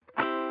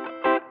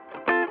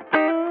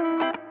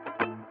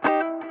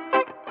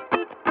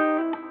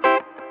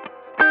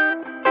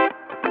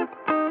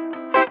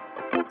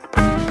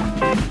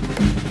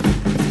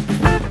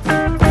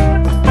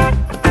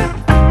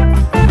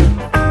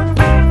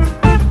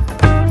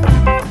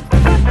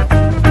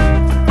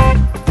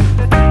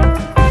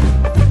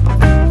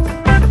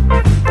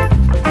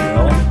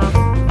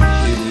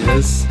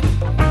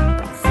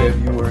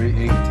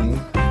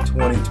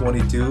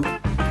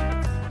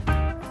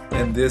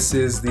This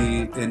is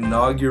the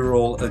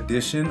inaugural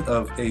edition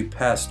of a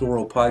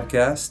pastoral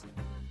podcast,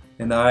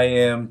 and I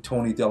am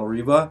Tony Del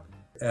Riva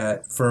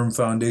at Firm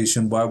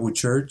Foundation Bible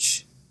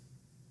Church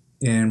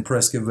in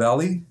Prescott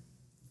Valley.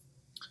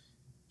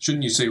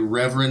 Shouldn't you say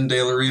Reverend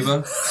De La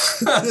Riva?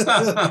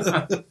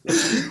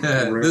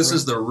 This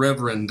is the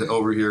Reverend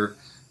over here.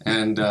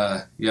 And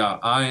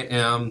I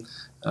am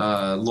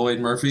Lloyd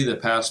Murphy, the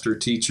pastor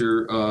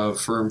teacher of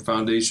Firm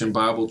Foundation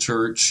Bible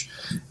Church,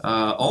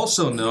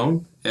 also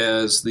known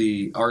as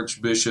the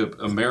Archbishop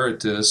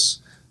Emeritus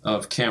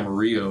of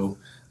Camarillo.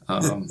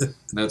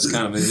 That's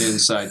kind of an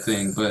inside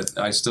thing, but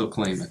I still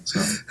claim it.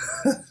 So.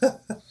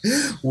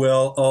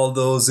 Well, all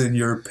those in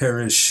your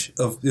parish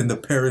in the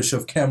parish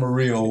of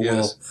Camarillo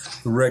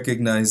Yes. will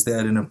recognize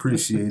that and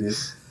appreciate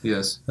it.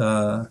 Yes.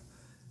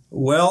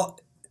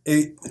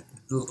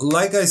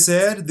 Like I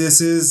said, this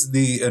is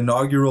the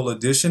inaugural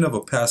edition of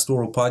a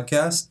pastoral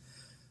podcast.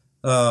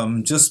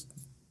 Just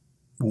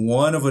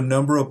one of a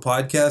number of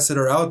podcasts that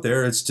are out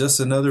there. It's just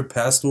another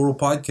pastoral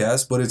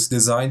podcast, but it's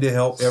designed to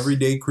help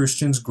everyday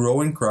Christians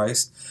grow in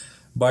Christ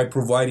by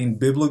providing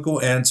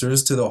biblical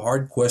answers to the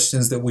hard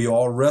questions that we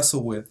all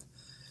wrestle with.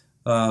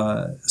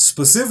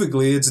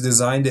 Specifically, it's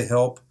designed to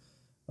help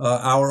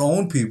our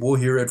own people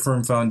here at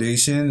Firm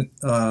Foundation,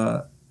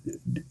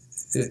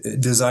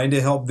 designed to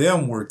help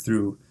them work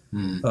through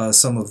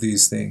some of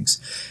these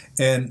things.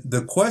 And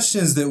the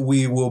questions that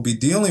we will be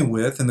dealing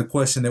with, and the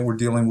question that we're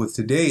dealing with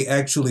today,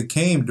 actually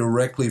came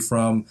directly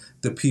from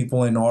the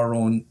people in our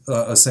own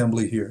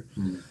assembly here.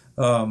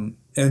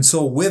 And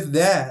so with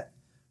that,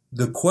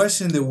 the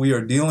question that we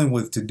are dealing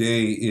with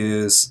today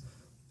is,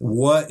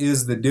 what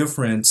is the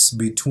difference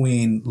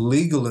between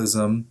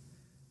legalism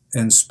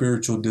and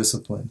spiritual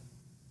discipline?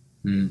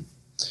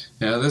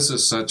 Yeah, this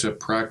is such a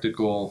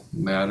practical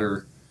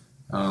matter.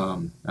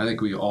 I think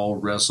we all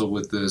wrestle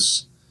with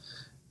this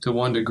to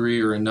one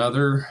degree or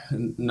another,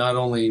 not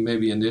only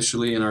maybe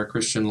initially in our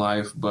Christian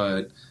life,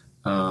 but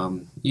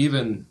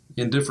even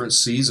in different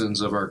seasons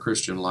of our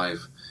Christian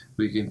life.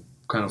 We can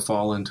kind of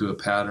fall into a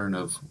pattern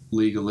of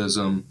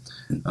legalism,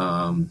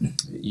 and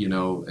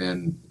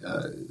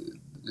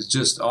it's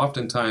just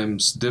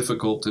oftentimes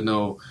difficult to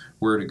know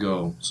where to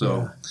go.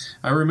 So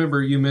I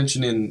remember you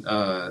mentioning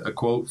a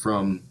quote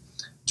from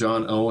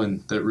John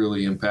Owen that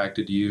really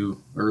impacted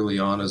you early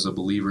on as a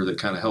believer that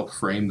kind of helped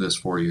frame this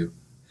for you.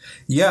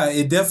 Yeah,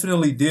 it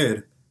definitely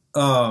did.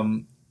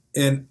 And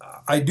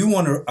I do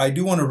want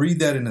to read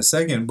that in a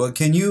second, but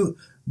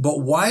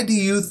why do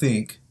you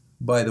think,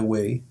 by the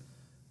way,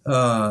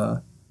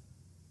 why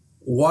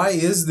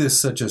is this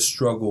such a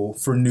struggle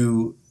for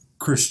new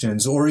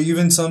Christians, or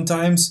even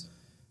sometimes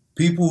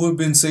people who have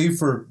been saved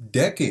for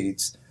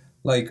decades?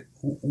 Like,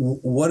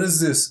 what does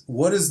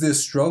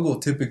this struggle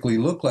typically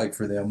look like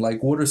for them?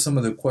 Like, what are some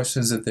of the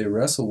questions that they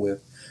wrestle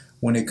with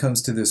when it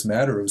comes to this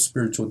matter of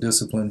spiritual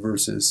discipline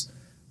versus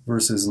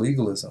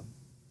legalism?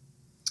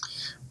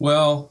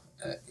 Well,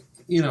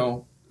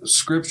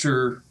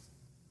 Scripture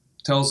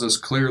tells us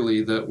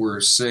clearly that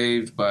we're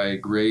saved by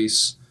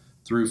grace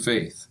through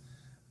faith.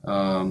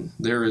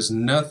 There is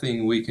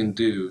nothing we can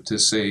do to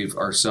save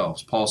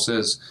ourselves. Paul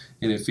says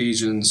in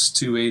Ephesians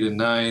 2:8 and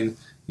 9,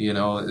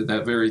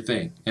 that very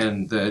thing.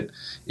 And that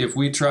if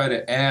we try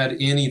to add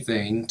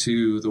anything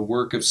to the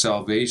work of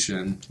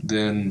salvation,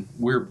 then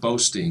we're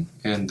boasting.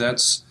 And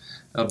that's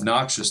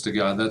obnoxious to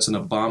God. That's an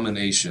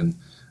abomination.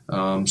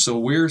 So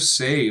we're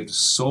saved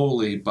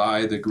solely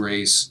by the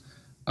grace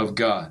of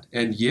God.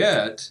 And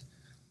yet,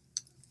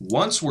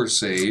 once we're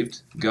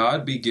saved,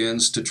 God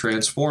begins to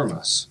transform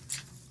us.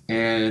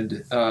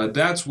 And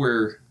that's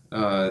where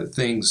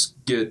things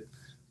get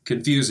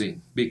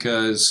confusing,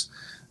 because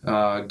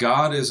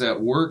God is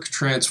at work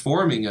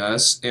transforming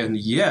us, and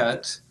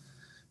yet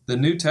the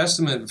New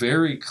Testament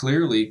very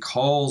clearly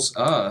calls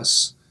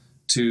us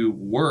to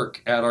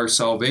work at our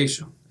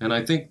salvation. And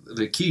I think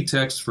the key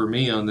text for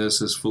me on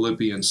this is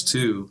Philippians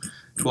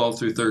 2:12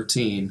 through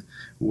 13,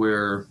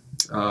 where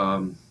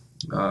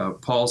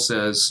Paul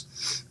says,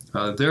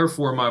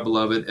 "Therefore, my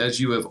beloved, as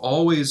you have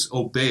always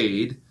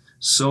obeyed,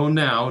 so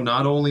now,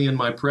 not only in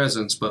my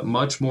presence, but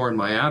much more in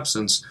my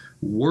absence,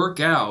 work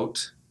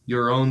out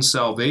your own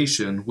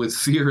salvation with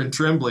fear and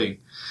trembling.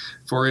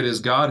 For it is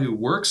God who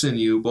works in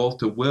you both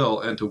to will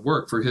and to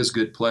work for his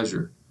good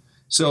pleasure."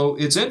 So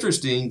it's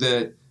interesting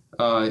that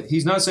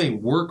he's not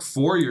saying work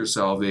for your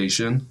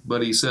salvation,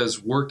 but he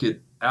says work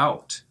it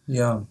out.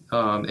 Yeah.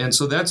 And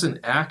so that's an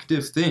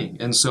active thing.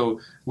 And so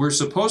we're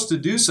supposed to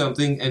do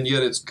something, and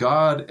yet it's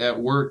God at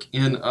work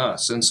in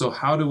us. And so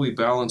how do we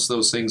balance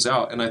those things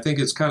out? And I think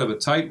it's kind of a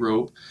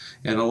tightrope,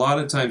 and a lot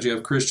of times you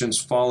have Christians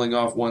falling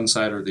off one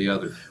side or the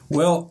other.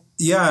 Well,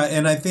 yeah,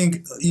 and I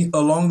think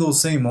along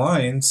those same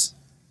lines,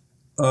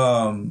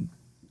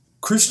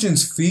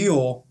 Christians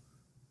feel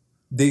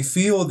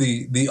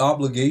the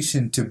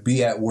obligation to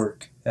be at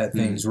work at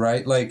things,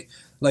 right? Like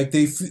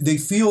they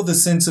feel the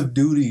sense of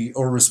duty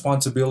or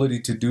responsibility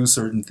to do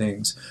certain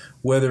things,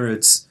 whether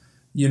it's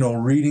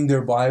reading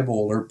their Bible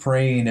or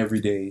praying every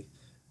day,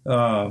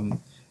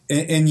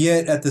 and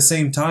yet at the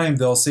same time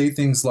they'll say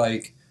things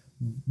like,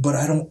 but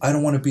I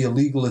don't want to be a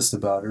legalist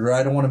about it, or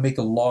I don't want to make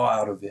a law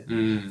out of it,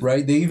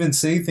 right? They even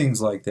say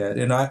things like that.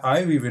 And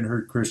I've even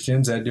heard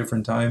Christians at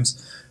different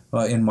times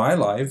in my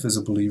life as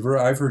a believer,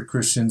 I've heard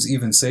Christians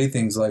even say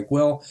things like,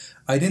 well,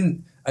 I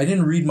didn't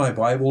read my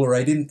Bible, or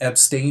I didn't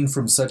abstain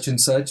from such and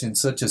such in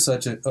such a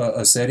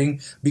setting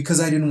because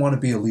I didn't want to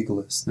be a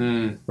legalist,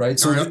 right?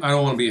 So I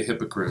don't want to be a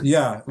hypocrite.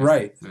 Yeah,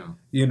 right. Yeah.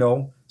 You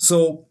know,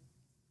 so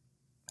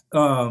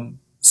the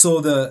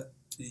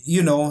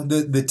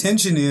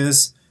tension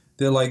is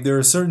that, like, there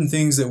are certain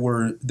things that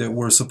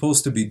we're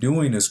supposed to be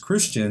doing as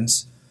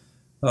Christians,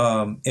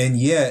 and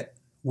yet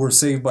we're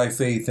saved by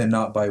faith and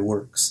not by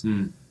works.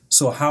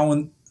 So how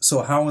in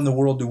the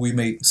world do we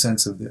make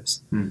sense of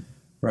this?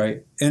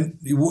 Right? And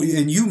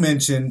you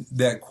mentioned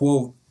that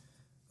quote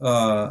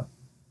by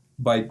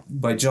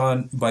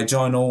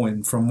John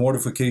Owen from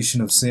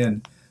Mortification of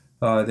Sin,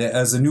 that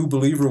as a new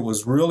believer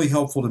was really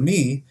helpful to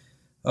me.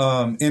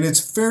 And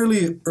it's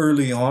fairly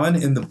early on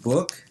in the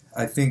book.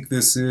 I think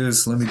this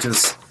is, let me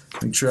just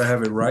make sure I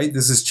have it right.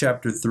 This is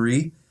chapter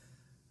 3.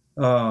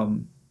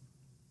 And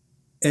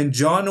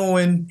John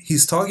Owen,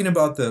 he's talking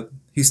about the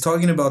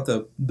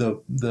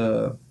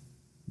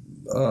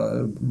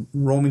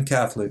Roman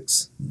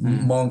Catholics,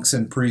 monks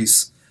and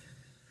priests.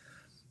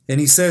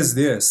 And he says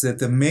this, that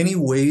the many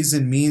ways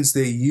and means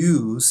they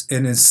use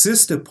and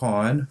insist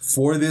upon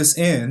for this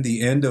end,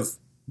 the end of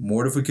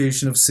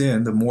mortification of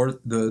sin,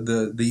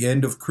 the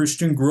end of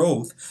Christian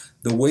growth,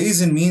 the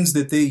ways and means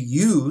that they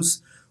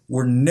use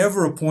were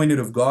never appointed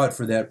of God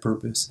for that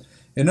purpose.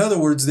 In other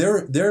words,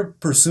 they're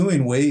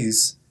pursuing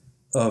ways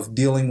of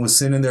dealing with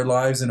sin in their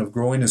lives and of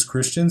growing as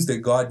Christians that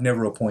God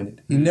never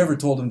appointed. He never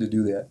told them to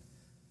do that.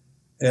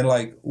 And,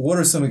 like, what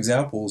are some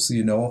examples,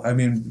 you know? I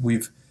mean,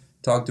 we've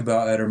talked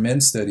about at our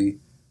men's study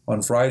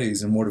on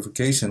Fridays in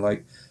mortification,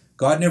 like,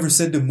 God never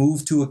said to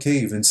move to a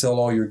cave and sell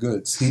all your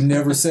goods. He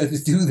never said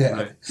to do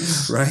that,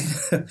 right?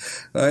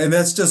 And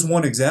that's just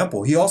one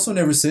example. He also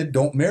never said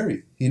don't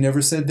marry. He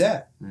never said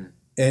that.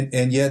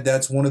 And yet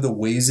that's one of the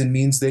ways and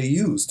means they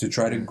use to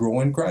try to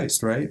grow in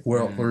Christ, right?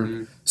 Well,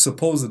 or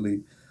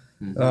supposedly.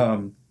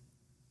 But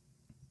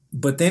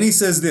then he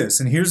says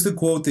this, and here's the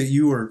quote that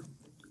you were,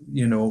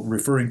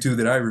 referring to,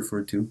 that I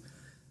referred to.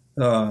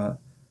 But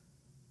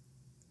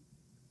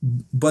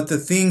the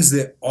things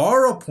that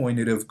are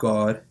appointed of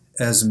God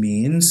as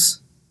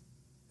means,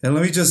 and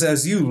let me just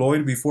ask you,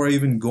 Lloyd, before I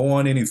even go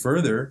on any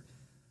further,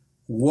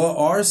 what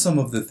are some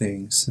of the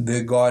things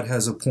that God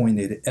has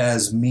appointed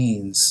as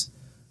means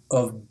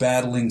of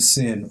battling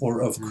sin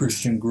or of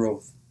Christian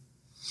growth?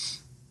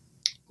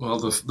 Well,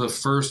 the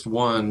first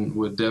one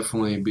would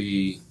definitely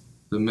be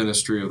the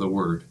ministry of the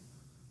Word.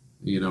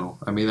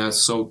 I mean, that's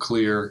so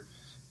clear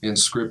in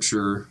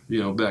Scripture,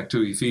 back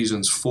to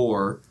Ephesians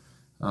 4,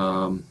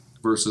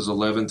 verses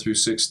 11 through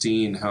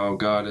 16, how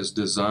God has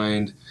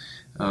designed,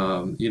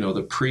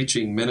 the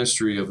preaching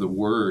ministry of the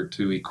Word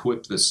to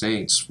equip the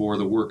saints for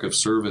the work of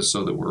service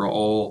so that we're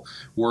all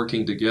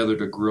working together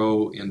to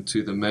grow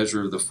into the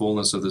measure of the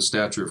fullness of the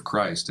stature of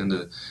Christ,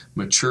 into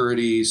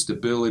maturity,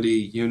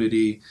 stability,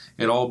 unity.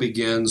 It all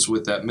begins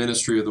with that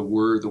ministry of the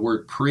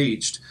Word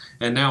preached.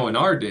 And now in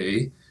our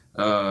day,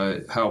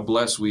 how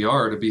blessed we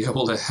are to be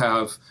able to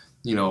have,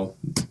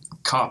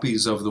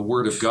 copies of the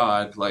Word of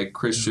God like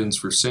Christians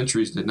for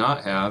centuries did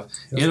not have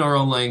in our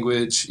own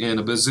language, in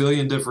a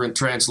bazillion different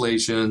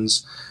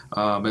translations.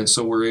 And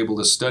so we're able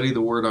to study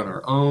the Word on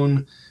our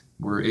own.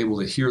 We're able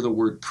to hear the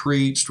Word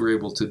preached. We're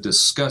able to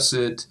discuss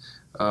it.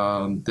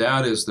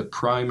 That is the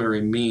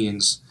primary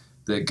means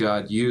that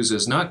God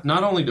uses, not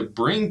only to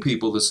bring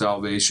people to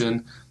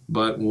salvation,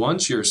 but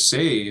once you're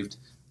saved,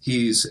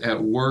 He's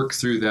at work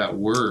through that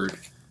Word.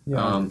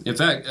 Yeah. In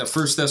fact, 1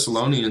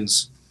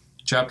 Thessalonians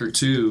chapter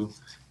 2,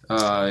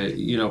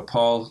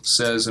 Paul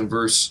says in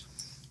verse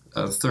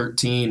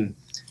 13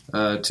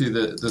 to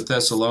the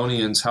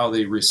Thessalonians how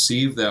they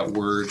receive that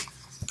word,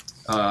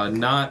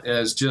 not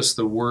as just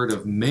the word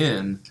of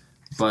men,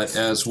 but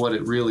as what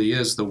it really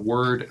is, the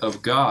Word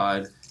of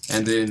God.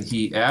 And then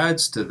he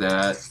adds to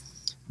that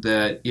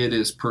it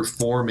is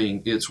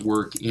performing its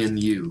work in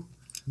you.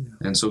 Yeah.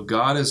 And so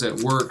God is at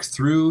work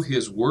through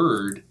His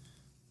Word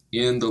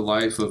in the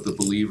life of the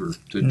believer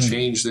to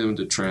change them,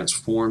 to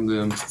transform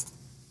them.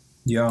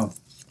 Yeah.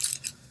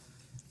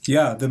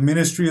 Yeah, the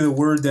ministry of the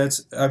Word,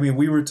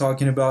 we were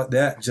talking about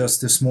that just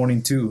this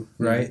morning too,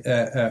 right?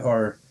 Mm-hmm. At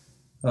our,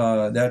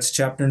 that's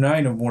chapter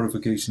 9 of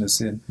Mortification of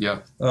Sin. Yeah.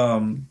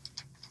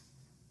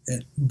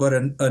 But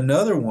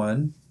another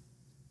one,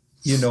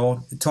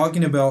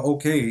 talking about,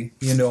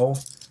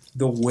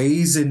 the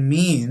ways and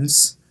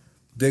means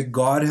that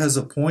God has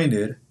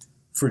appointed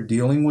for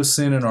dealing with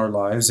sin in our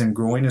lives and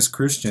growing as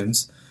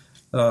Christians.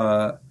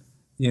 I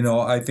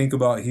think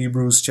about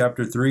Hebrews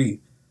chapter 3.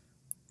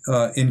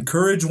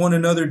 Encourage one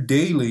another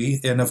daily,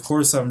 and of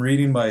course I'm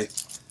reading my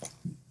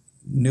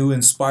New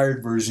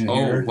Inspired Version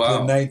here, wow.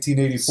 The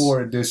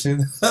 1984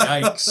 edition.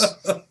 Yikes.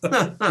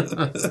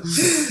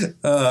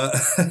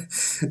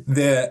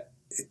 That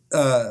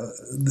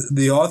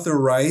the author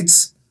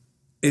writes,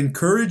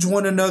 encourage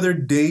one another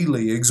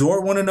daily,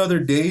 exhort one another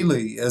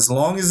daily, as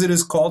long as it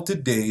is called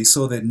today,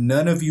 so that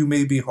none of you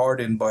may be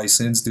hardened by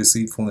sin's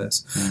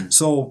deceitfulness.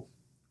 So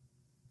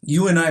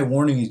you and I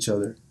warning each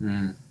other,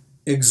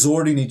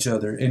 exhorting each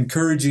other,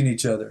 encouraging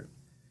each other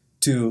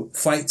to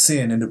fight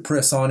sin and to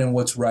press on in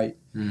what's right.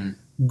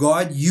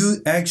 God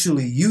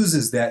actually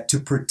uses that to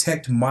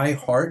protect my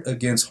heart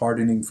against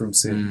hardening from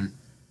sin.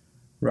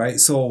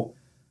 Right? So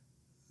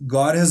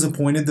God has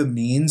appointed the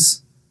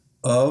means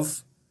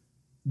of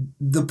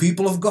the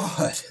people of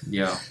God.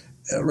 Yeah.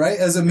 Right?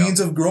 As a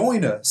means of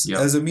growing us.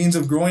 As a means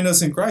of growing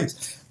us in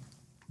Christ.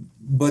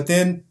 But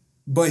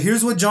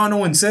here's what John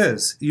Owen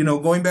says,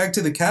 going back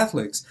to the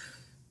Catholics,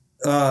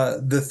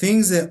 the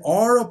things that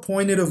are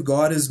appointed of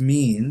God as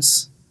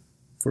means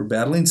for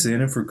battling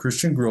sin and for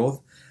Christian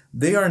growth,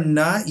 they are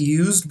not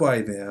used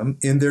by them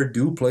in their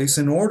due place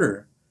and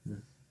order.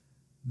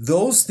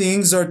 Those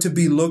things are to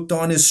be looked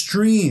on as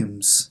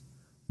streams,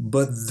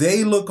 but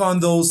they look on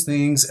those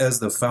things as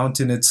the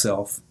fountain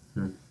itself.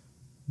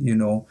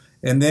 And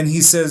then he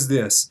says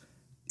this,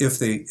 if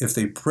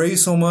they pray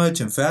so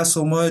much and fast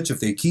so much, if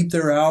they keep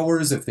their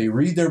hours, if they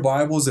read their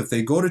Bibles, if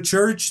they go to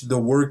church, the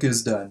work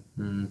is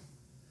done.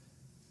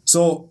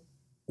 So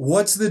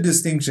what's the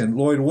distinction?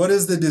 Lloyd, what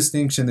is the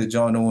distinction that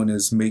John Owen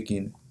is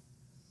making?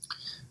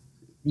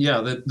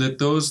 Yeah, that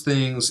those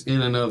things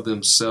in and of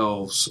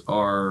themselves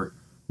are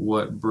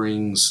what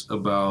brings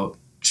about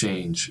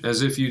change,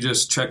 as if you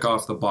just check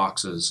off the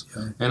boxes.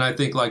 And I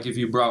think, like, if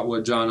you brought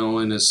what John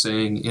Owen is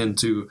saying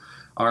into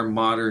our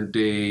modern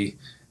day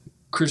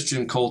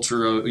Christian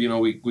culture,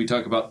 we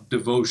talk about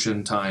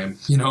devotion time,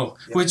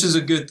 which is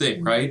a good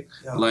thing, right?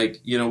 Like,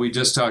 we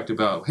just talked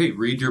about, hey,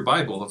 read your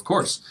Bible, of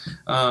course.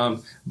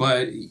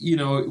 But,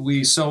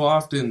 we so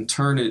often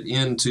turn it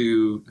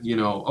into,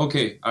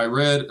 okay, I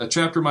read a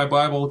chapter of my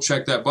Bible,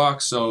 check that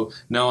box, so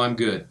now I'm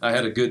good. I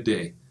had a good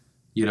day.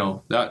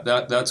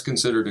 That's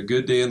considered a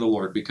good day in the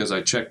Lord because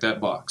I checked that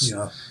box.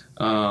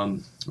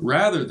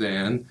 Rather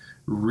than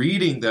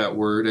reading that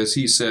word, as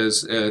he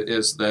says,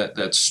 as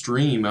that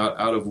stream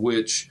out of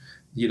which,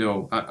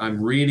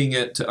 I'm reading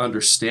it to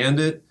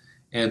understand it,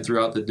 and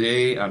throughout the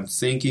day I'm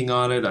thinking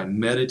on it, I'm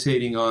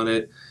meditating on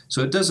it.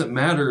 So it doesn't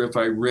matter if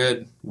I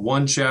read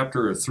one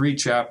chapter or 3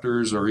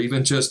 chapters or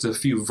even just a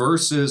few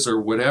verses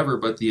or whatever,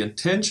 but the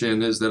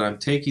intention is that I'm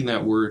taking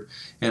that word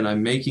and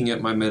I'm making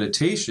it my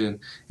meditation,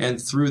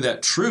 and through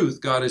that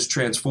truth, God is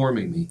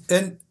transforming me.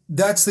 And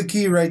that's the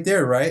key right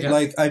there, right?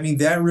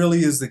 That really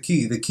is the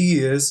key. The key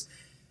is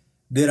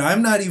that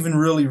I'm not even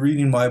really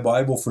reading my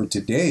Bible for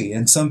today.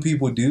 And some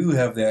people do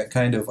have that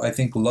kind of, I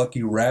think,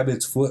 lucky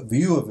rabbit's foot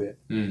view of it,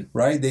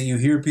 right? That you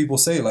hear people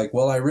say, like,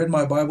 well, I read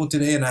my Bible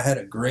today and I had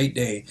a great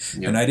day.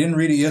 And I didn't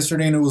read it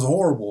yesterday and it was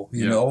horrible,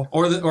 you know?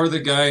 Or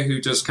the guy who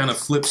just kind of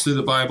flips through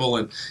the Bible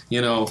and,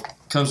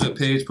 comes to a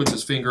page, puts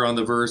his finger on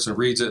the verse and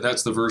reads it.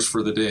 That's the verse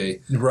for the day.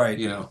 Right.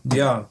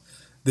 Yeah.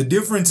 The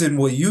difference in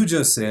what you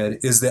just said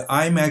is that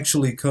I'm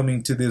actually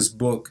coming to this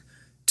book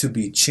to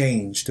be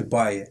changed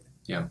by it.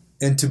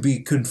 And to be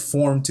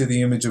conformed to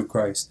the image of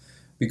Christ.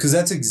 Because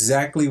that's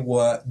exactly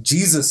what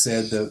Jesus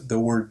said the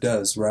word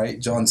does, right?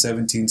 John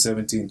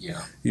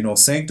 17:17.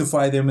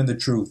 Sanctify them in the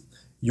truth.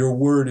 Your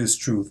word is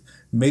truth.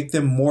 Make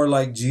them more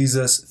like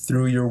Jesus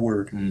through your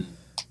word.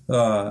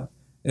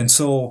 And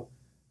so,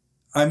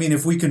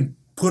 if we can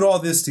put all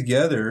this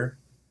together,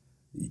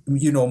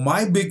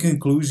 my big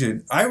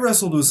conclusion, I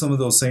wrestled with some of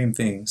those same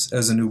things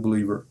as a new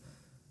believer.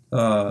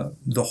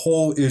 The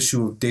whole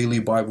issue of daily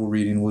Bible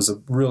reading was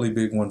a really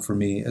big one for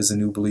me as a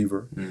new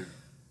believer.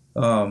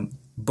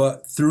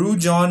 But through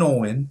John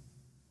Owen,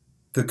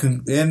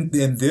 in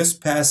this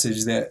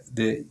passage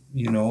that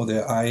you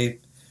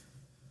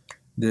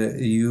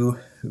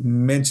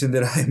mentioned,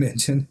 that I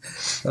mentioned,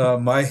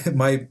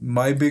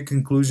 my big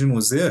conclusion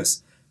was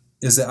this: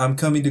 is that I'm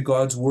coming to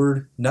God's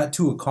word not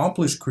to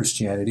accomplish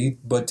Christianity,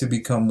 but to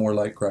become more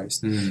like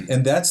Christ.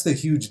 And that's the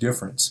huge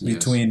difference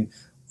between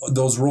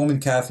those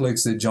Roman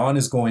Catholics that John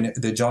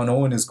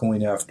Owen is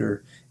going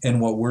after and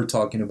what we're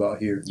talking about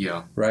here.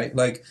 Right?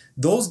 Like,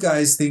 those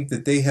guys think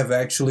that they have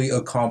actually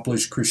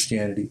accomplished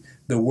Christianity.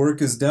 The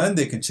work is done,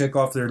 they can check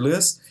off their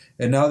list,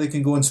 and now they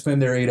can go and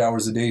spend their 8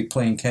 hours a day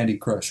playing Candy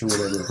Crush or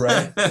whatever,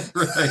 right?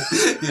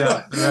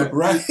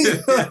 Right.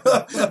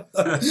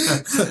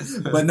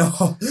 But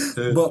no,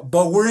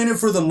 but we're in it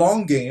for the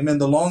long game, and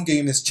the long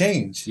game is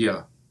change.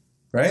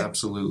 Right?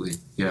 Absolutely.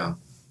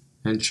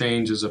 And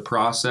change is a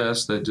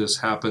process that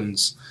just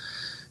happens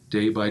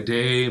day by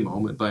day,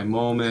 moment by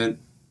moment,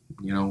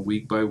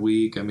 week by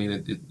week.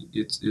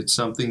 It's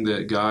something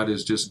that God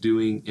is just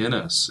doing in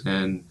us.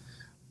 And,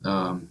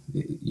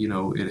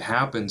 it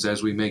happens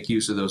as we make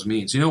use of those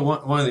means.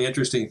 One of the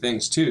interesting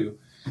things, too,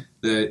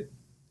 that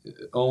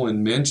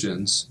Owen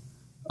mentions,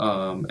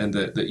 and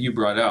that you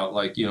brought out,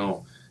 like,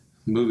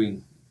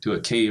 moving to a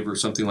cave or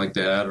something like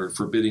that, or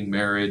forbidding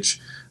marriage,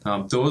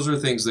 those are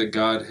things that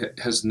God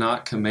has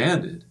not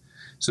commanded.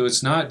 So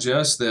it's not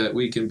just that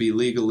we can be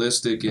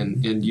legalistic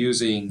in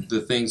using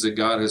the things that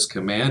God has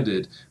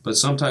commanded, but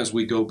sometimes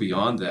we go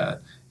beyond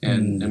that.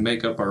 and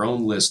make up our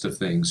own list of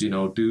things,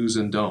 do's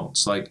and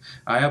don'ts. Like,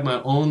 I have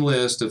my own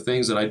list of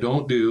things that I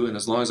don't do, and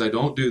as long as I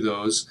don't do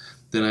those,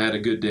 then I had a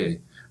good day.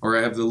 Or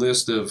I have the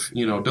list of,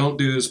 don't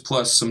do's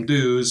plus some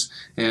do's,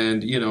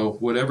 and,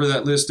 whatever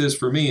that list is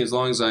for me, as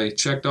long as I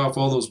checked off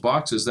all those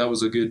boxes, that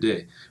was a good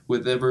day.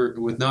 With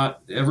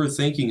not ever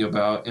thinking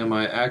about, am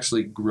I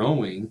actually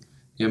growing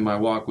in my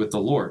walk with the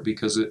Lord?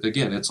 Because,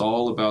 it's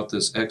all about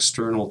this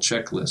external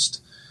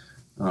checklist.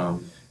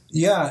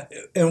 Yeah,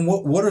 and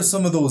what are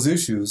some of those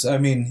issues? I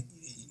mean,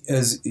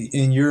 as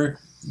in your,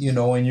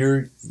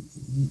 the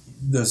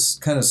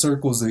kind of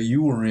circles that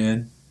you were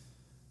in,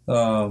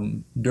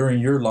 during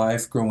your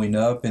life growing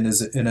up and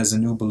as a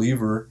new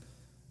believer,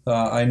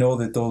 I know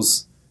that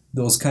those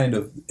kind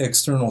of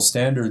external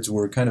standards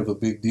were kind of a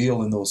big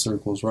deal in those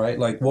circles, right?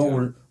 Like,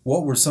 what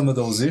were some of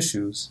those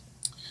issues?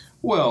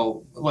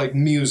 Well, like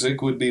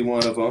music would be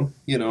one of them.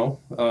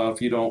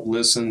 If you don't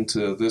listen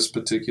to this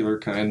particular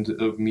kind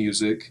of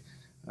music,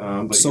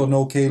 so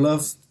no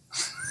Caleb.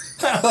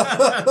 No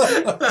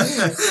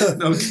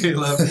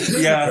Caleb.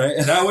 Yeah,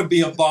 right? That would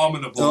be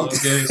abominable.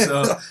 Okay,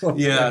 so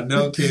yeah,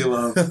 no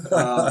Caleb.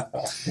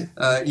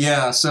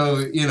 So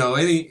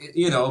any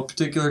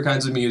particular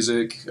kinds of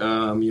music.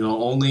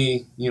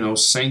 Only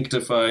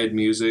sanctified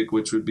music,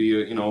 which would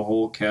be a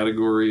whole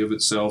category of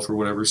itself, or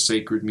whatever,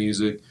 sacred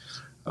music.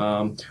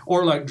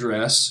 Or like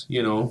dress,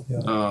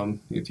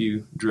 if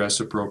you dress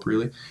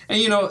appropriately.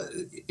 And,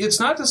 it's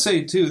not to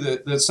say, too,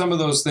 that some of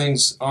those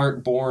things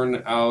aren't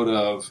born out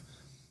of,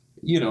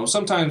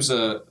 sometimes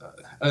a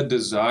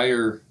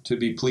desire to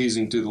be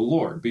pleasing to the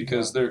Lord,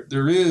 because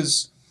there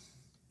is,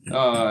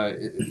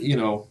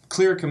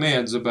 clear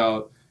commands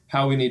about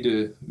how we need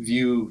to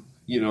view,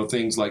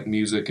 things like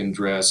music and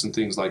dress and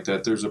things like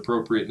that. There's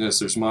appropriateness,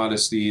 there's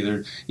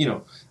modesty,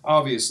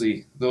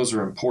 obviously those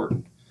are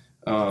important.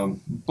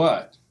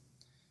 But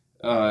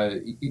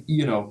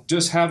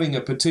just having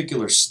a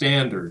particular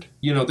standard,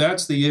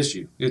 that's the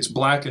issue. It's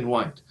black and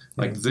white.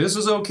 Like, this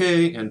is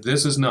okay and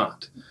this is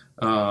not.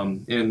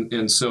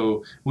 And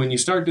so when you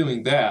start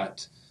doing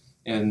that,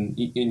 and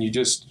you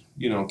just,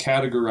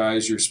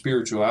 categorize your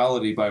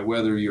spirituality by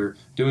whether you're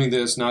doing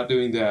this, not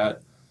doing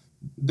that,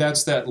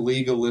 that's that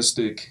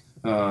legalistic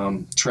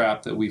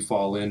trap that we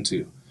fall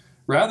into.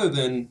 Rather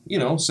than,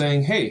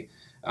 saying, hey,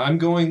 I'm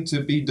going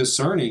to be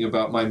discerning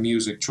about my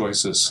music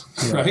choices,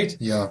 right?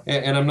 Yeah.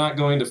 And I'm not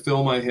going to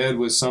fill my head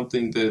with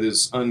something that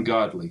is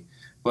ungodly.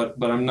 But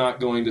I'm not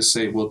going to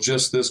say, well,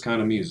 just this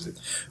kind of music.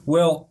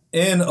 Well,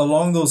 and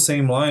along those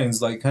same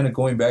lines, like kind of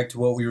going back to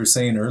what we were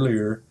saying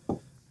earlier,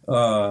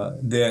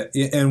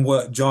 and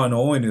what John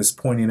Owen is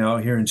pointing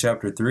out here in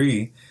chapter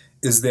 3,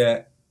 is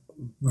that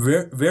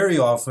very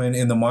often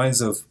in the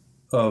minds of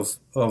a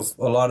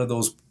lot of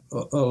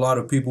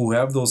people who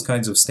have those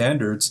kinds of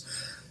standards,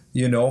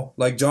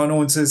 like John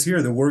Owen says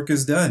here, the work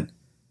is done,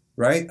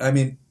 right? I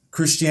mean,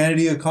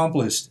 Christianity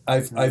accomplished.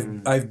 I've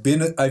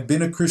been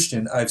a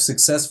Christian. I've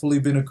successfully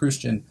been a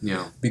Christian.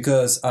 Yeah.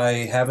 Because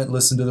I haven't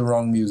listened to the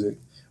wrong music,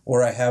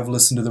 or I have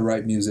listened to the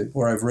right music,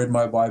 or I've read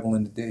my Bible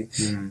in a day.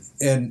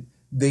 And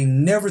they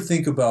never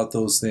think about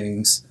those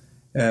things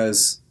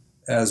as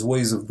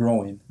ways of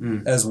growing,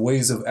 as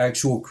ways of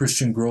actual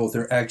Christian growth.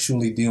 They're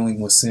actually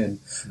dealing with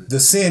sin. The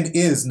sin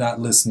is not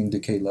listening to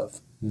Caleb.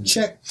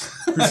 Check.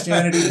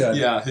 Christianity done.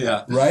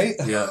 Yeah. Right?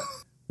 Yeah.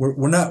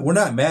 We're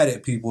not mad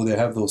at people that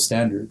have those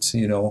standards,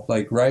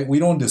 right? We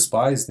don't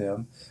despise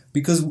them,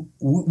 because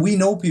we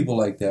know people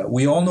like that.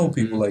 We all know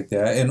people like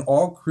that. And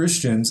all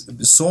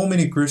Christians, so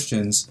many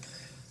Christians,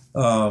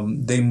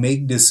 they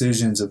make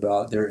decisions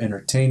about their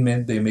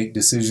entertainment. They make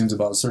decisions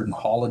about certain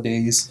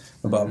holidays,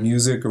 about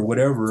music or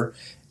whatever.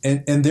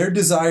 And their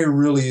desire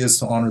really is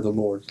to honor the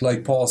Lord.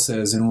 Like Paul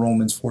says in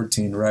Romans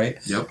 14, right?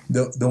 Yep.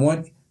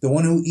 The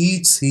one who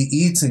eats, he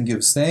eats and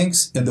gives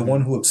thanks, and the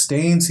one who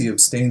abstains, he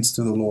abstains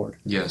to the Lord.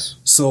 Yes.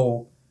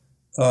 So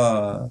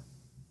how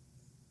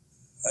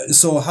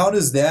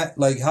does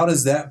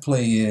that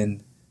play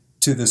in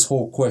to this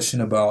whole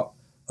question about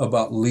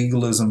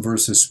legalism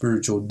versus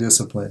spiritual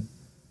discipline?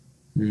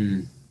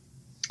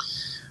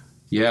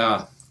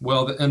 Yeah.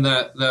 Well, and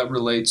that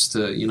relates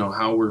to,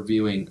 how we're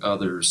viewing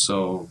others.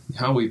 So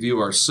how we view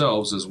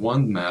ourselves is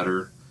one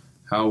matter.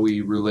 How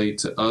we relate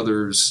to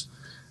others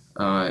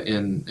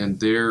and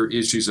their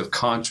issues of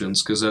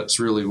conscience, because that's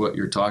really what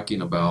you're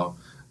talking about,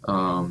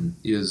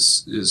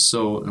 is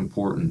so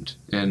important.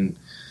 And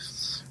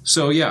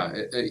so,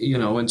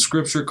 and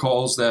Scripture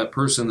calls that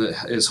person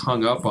that is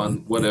hung up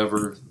on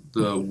whatever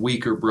the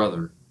weaker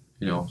brother,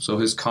 so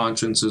his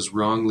conscience is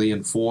wrongly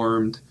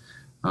informed,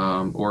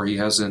 or he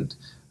hasn't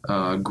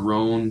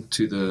grown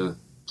to the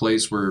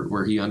place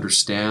where he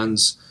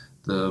understands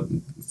the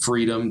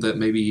freedom that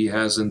maybe he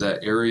has in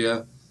that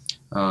area,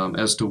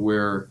 as to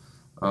where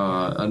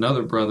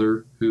another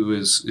brother who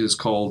is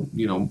called,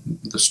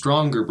 the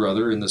stronger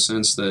brother, in the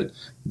sense that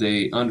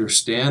they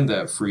understand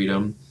that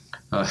freedom,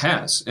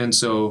 has. And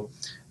so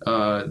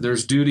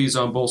there's duties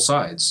on both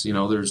sides.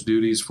 There's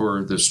duties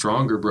for the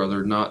stronger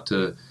brother not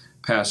to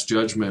pass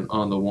judgment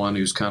on the one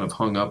who's kind of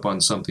hung up on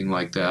something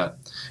like that.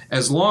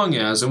 As long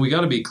as, and we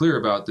got to be clear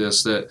about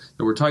this, that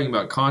we're talking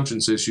about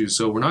conscience issues,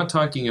 so we're not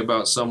talking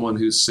about someone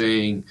who's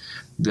saying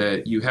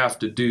that you have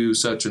to do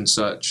such and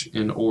such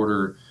in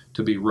order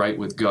to be right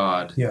with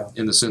God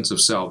in the sense of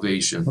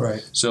salvation.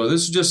 Right. So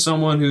this is just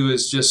someone who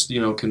is just,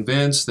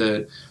 convinced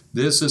that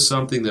this is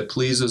something that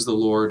pleases the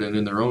Lord, and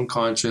in their own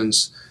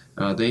conscience,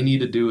 they need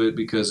to do it,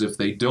 because if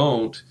they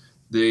don't,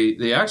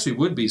 they actually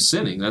would be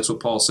sinning. That's what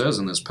Paul says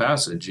in this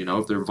passage,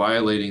 if they're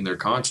violating their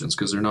conscience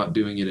because they're not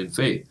doing it in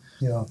faith.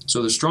 Yeah.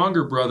 So the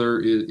stronger brother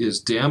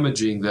is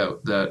damaging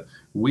that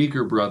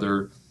weaker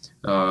brother,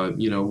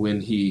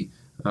 when he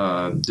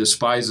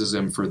despises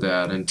him for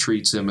that and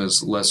treats him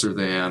as lesser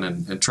than,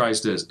 and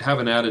tries to have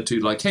an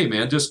attitude like, hey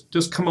man,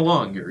 just come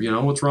along here,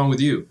 what's wrong with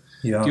you?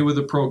 Yeah. Get with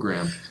the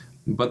program.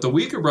 But the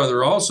weaker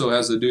brother also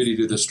has the duty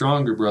to the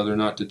stronger brother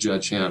not to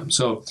judge him.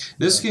 So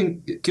this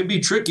can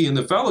be tricky in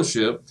the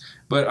fellowship,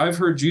 but I've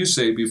heard you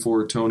say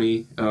before,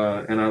 Tony,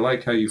 and I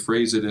like how you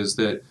phrase it, is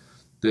that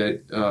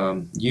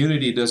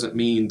unity doesn't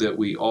mean that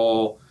we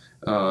all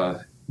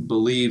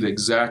believe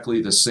exactly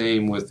the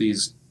same with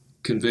these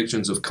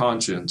convictions of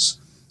conscience,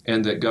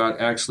 and that God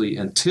actually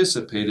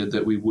anticipated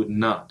that we would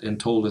not and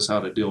told us how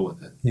to deal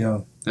with it.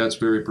 Yeah. That's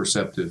very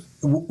perceptive.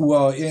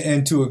 Well,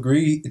 and to a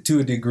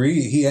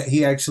degree,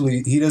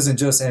 he doesn't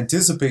just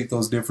anticipate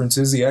those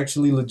differences, he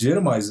actually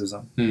legitimizes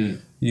them.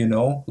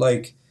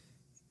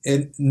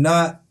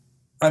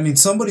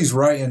 Somebody's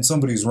right and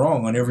somebody's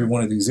wrong on every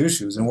one of these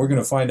issues, and we're going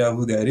to find out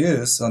who that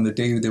is on the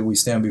day that we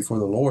stand before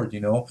the Lord,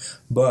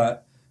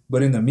 But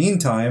in the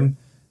meantime,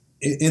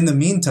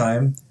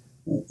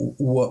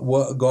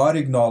 what God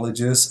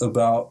acknowledges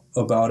about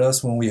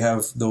us when we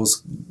have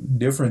those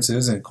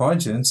differences in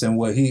conscience, and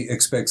what he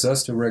expects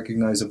us to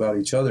recognize about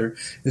each other,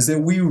 is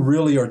that we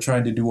really are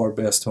trying to do our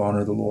best to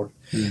honor the Lord.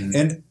 Mm-hmm.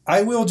 And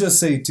I will just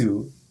say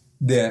too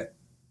that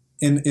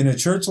in a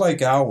church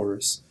like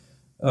ours,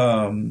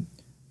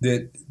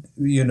 that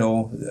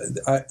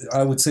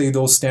I would say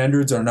those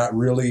standards are not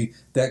really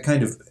that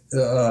kind of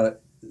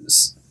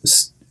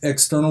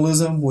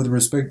externalism with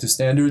respect to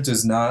standards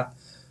is not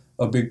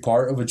a big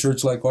part of a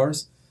church like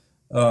ours.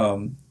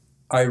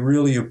 I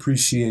really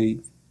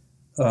appreciate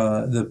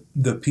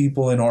the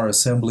people in our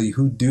assembly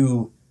who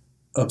do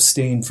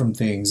abstain from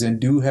things and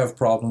do have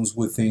problems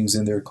with things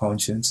in their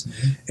conscience,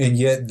 and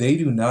yet they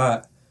do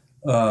not.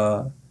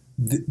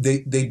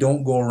 They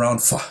don't go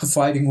around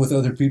fighting with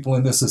other people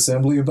in this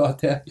assembly about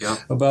that,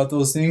 about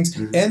those things.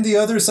 Mm-hmm. And the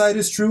other side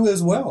is true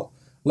as well.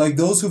 Like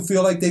those who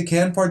feel like they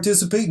can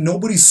participate,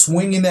 nobody's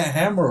swinging that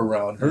hammer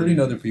around,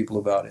 hurting other people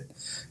about it.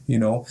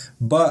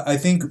 But I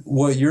think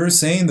what you're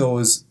saying though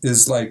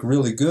is like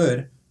really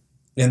good,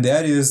 and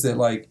that is that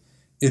like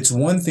it's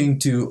one thing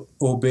to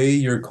obey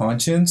your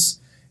conscience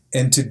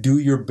and to do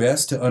your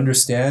best to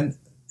understand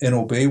and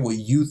obey what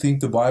you think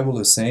the Bible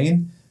is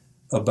saying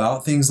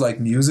about things like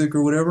music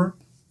or whatever.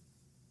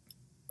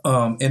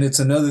 And it's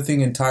another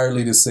thing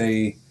entirely to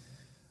say,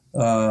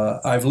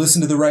 I've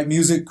listened to the right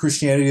music,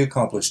 Christianity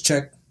accomplished,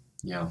 check.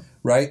 Yeah.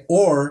 Right?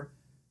 Or,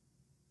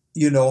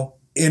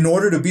 in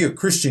order to be a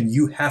Christian,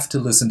 you have to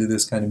listen to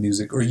this kind of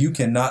music, or you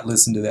cannot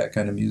listen to that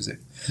kind of music.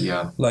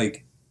 Yeah.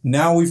 Like,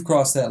 now we've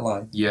crossed that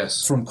line.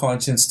 Yes. From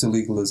conscience to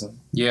legalism.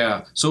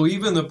 Yeah. So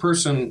even the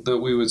person that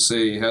we would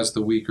say has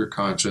the weaker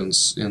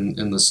conscience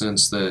in the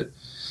sense that,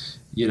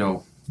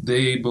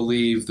 they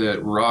believe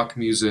that rock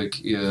music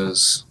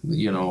is,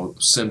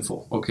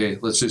 sinful. Okay,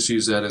 let's just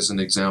use that as an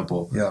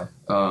example. Yeah.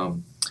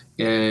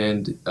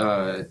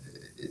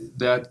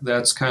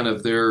 That's kind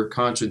of their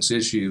conscience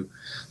issue.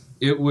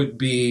 It would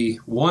be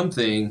one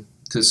thing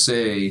to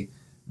say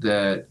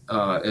that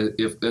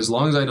if as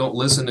long as I don't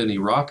listen to any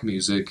rock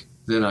music,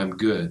 then I'm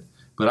good.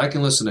 But I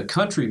can listen to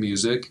country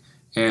music,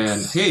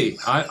 and hey,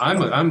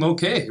 I'm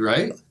okay,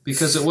 right?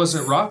 Because it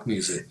wasn't rock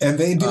music. And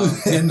they do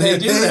that. And they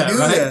do that,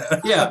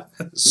 right? Yeah.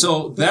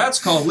 So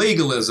that's called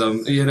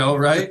legalism,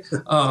 right?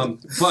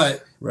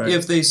 But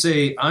if they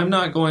say, I'm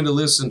not going to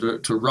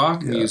listen to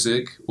rock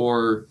music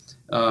or,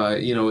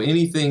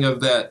 anything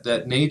of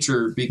that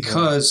nature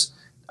because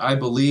I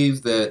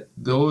believe that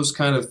those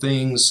kind of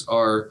things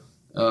are,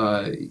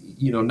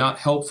 not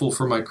helpful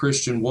for my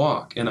Christian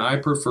walk. And I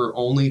prefer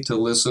only to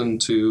listen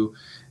to,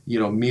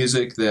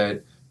 music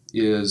that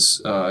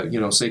is,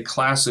 say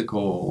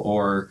classical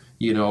or,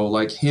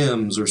 like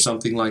hymns or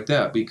something like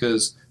that.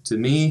 Because to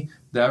me,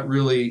 that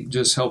really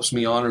just helps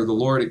me honor the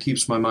Lord. It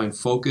keeps my mind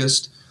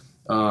focused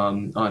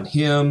on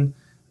Him.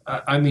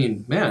 I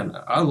mean, man,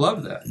 I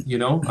love that.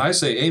 I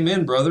say,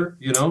 amen, brother,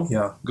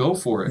 go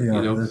for it.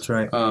 Yeah, that's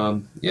right.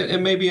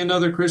 And maybe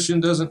another Christian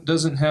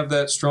doesn't have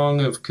that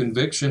strong of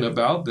conviction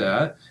about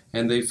that.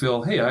 And they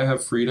feel, hey, I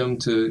have freedom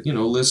to,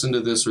 listen to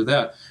this or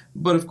that.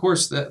 But of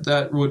course,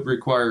 that would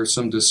require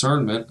some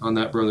discernment on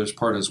that brother's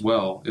part as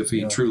well, if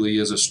he truly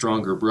is a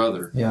stronger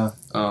brother. Yeah.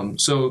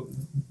 So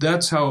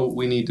that's how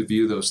we need to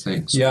view those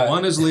things. Yeah.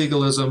 One is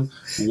legalism.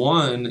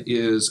 One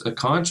is a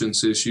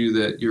conscience issue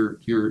that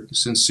you're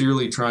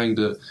sincerely trying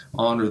to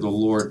honor the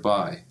Lord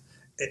by.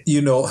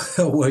 You know,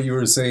 what you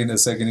were saying a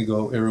second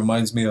ago, it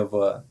reminds me of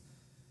a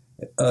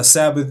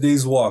Sabbath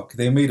day's walk.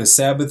 They made a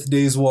Sabbath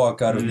day's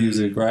walk out of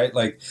music, right?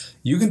 Like,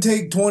 you can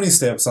take 20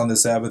 steps on the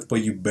Sabbath,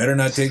 but you better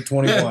not take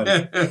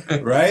 21,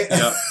 right?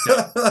 Yeah.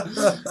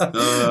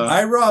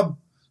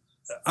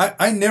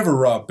 I never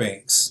rob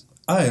banks.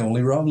 I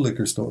only rob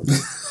liquor stores.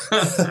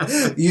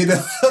 you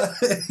know,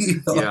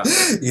 Yeah.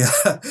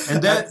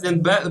 And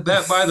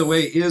that, by the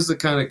way, is the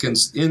kind of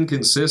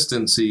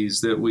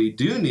inconsistencies that we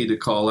do need to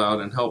call out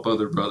and help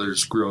other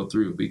brothers grow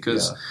through,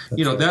 because,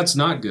 that's right.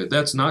 Not good.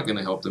 That's not going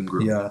to help them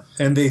grow. Yeah.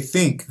 And they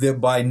think that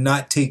by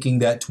not taking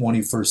that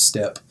 21st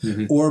step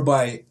or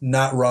by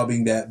not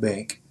robbing that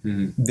bank,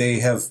 they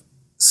have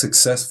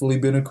successfully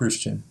been a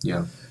Christian.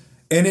 Yeah.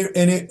 And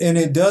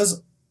it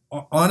does.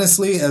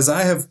 Honestly, as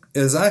I have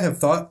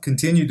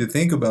continued to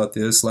think about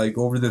this, like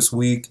over this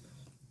week,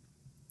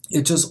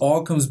 it just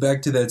all comes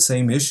back to that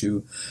same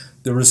issue.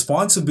 The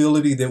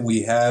responsibility that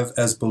we have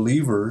as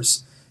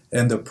believers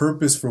and the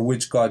purpose for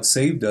which God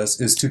saved us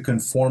is to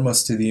conform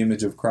us to the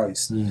image of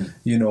Christ.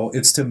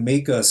 It's to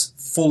make us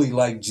fully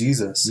like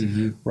Jesus,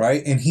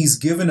 right? And He's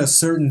given us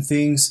certain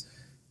things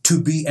to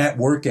be at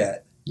work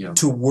at,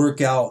 to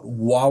work out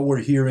while we're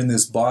here in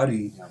this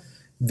body,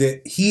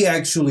 that He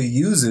actually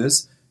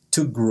uses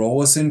to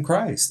grow us in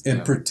Christ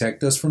and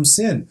protect us from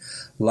sin.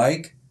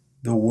 Like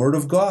the Word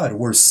of God,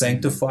 we're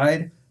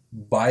sanctified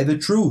by the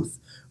truth.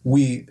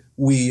 We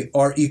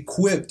are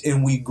equipped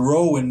and we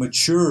grow and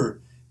mature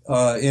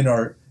in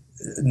our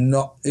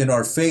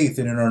faith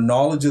and in our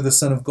knowledge of the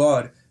Son of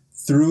God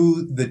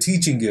through the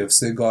teaching gifts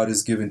that God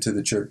has given to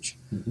the church,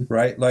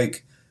 right?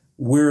 Like,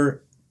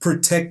 we're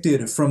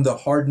protected from the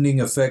hardening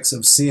effects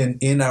of sin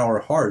in our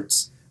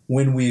hearts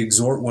when we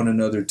exhort one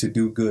another to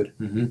do good.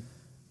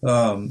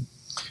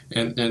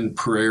 And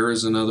prayer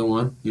is another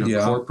one.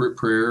 Corporate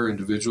prayer,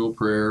 individual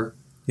prayer.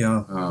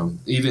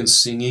 Even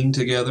singing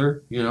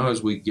together,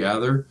 as we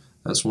gather.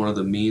 That's one of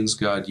the means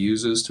God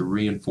uses to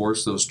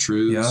reinforce those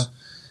truths.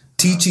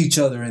 Teach each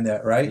other in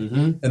that, right?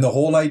 And the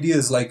whole idea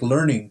is like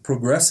learning,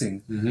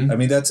 progressing. I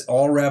mean, that's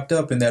all wrapped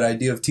up in that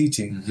idea of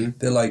teaching.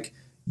 They're like,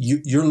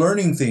 you're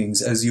learning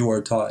things as you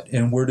are taught,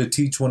 and we're to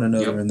teach one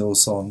another in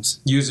those songs.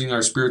 Using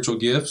our spiritual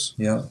gifts.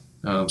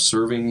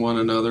 Serving one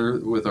another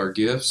with our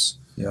gifts.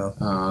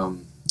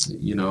 Even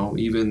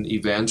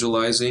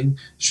evangelizing,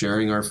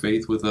 sharing our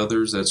faith with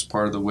others. That's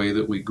part of the way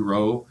that we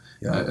grow.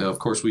 Of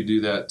course, we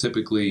do that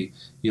typically,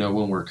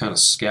 when we're kind of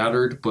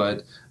scattered,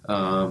 but,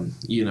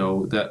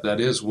 that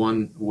is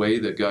one way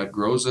that God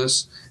grows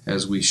us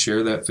as we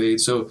share that faith.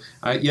 So,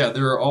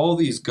 there are all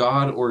these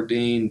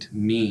God-ordained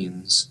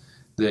means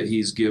that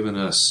He's given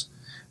us.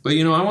 But,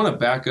 I want to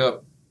back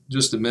up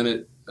just a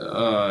minute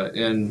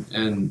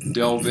and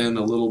delve in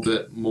a little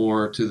bit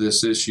more to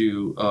this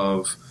issue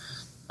of,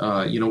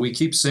 we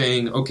keep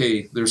saying,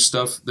 okay, there's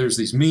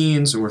these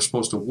means, and we're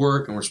supposed to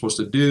work, and we're supposed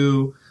to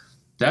do.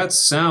 That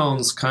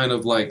sounds kind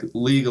of like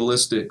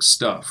legalistic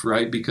stuff,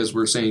 right? Because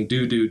we're saying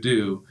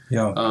do.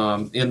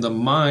 In the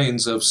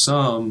minds of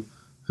some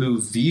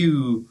who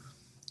view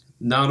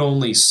not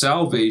only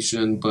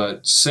salvation,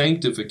 but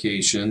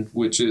sanctification,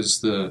 which is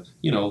the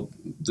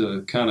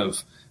kind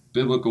of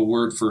biblical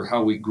word for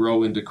how we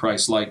grow into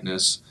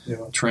Christ-likeness,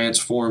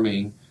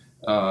 transforming.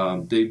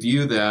 They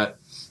view that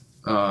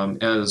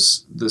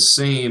as the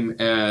same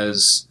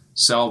as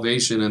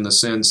salvation, in the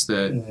sense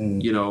that,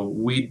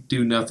 we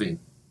do nothing,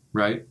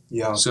 right?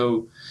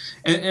 So,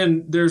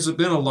 and there's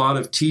been a lot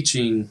of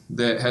teaching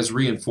that has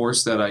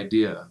reinforced that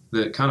idea,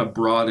 that kind of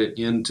brought it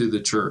into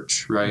the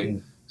church,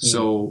 right?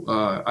 So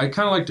I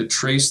kind of like to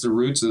trace the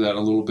roots of that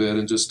a little bit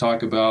and just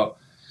talk about,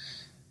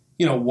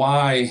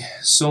 why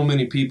so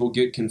many people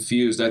get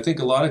confused. I think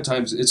a lot of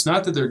times it's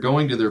not that they're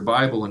going to their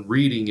Bible and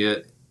reading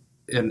it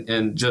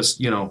and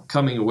just,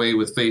 coming away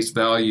with face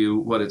value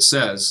what it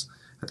says.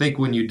 I think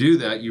when you do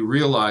that, you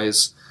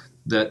realize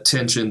that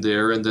tension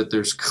there, and that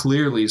there's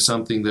clearly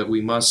something that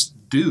we must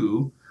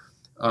do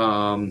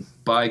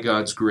by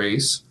God's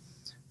grace.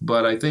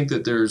 But I think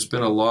that there's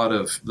been a lot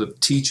of the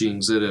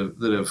teachings that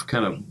have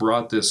kind of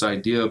brought this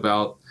idea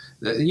about,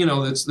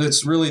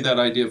 that's really that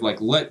idea of like,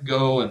 let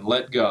go and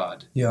let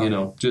God.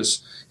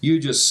 You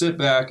just sit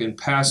back and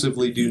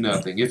passively do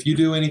nothing. If you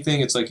do anything,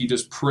 it's like you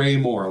just pray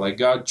more, like,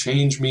 God,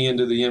 change me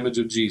into the image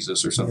of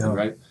Jesus or something,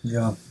 right?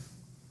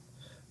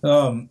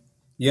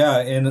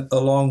 And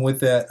along with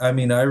that, I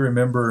mean, I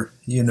remember,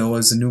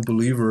 as a new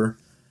believer,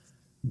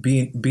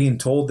 being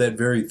told that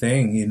very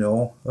thing.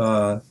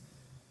 The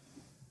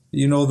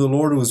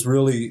Lord was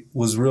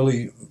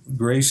really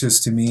gracious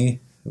to me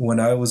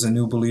when I was a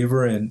new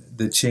believer, and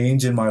the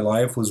change in my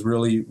life was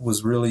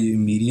really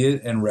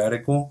immediate and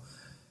radical.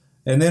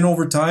 And then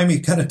over time, He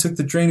kind of took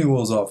the training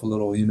wheels off a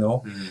little,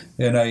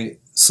 and I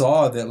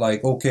saw that,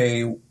 like,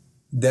 okay,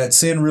 that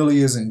sin really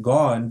isn't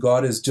gone.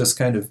 God has just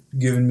kind of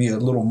given me a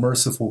little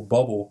merciful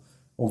bubble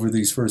over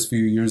these first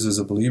few years as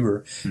a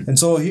believer. And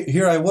so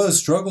here I was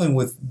struggling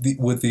with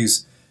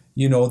these,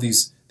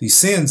 these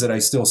sins that I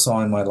still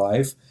saw in my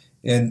life,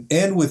 and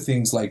with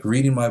things like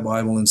reading my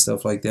Bible and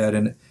stuff like that.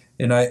 And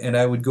And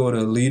I would go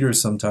to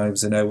leaders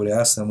sometimes, and I would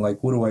ask them,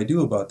 like, what do I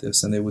do about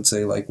this? And they would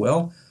say, like,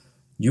 well,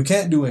 you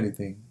can't do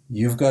anything.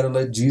 You've got to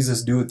let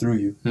Jesus do it through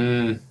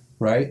you.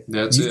 Right?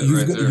 That's it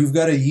right there. You've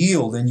got to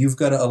yield, and you've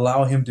got to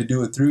allow him to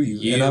do it through you.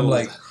 Yield. And I'm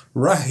like,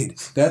 right.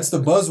 That's the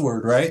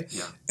buzzword, right?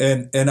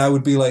 Yeah. And I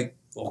would be like,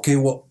 okay,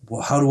 well,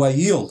 how do I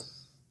yield?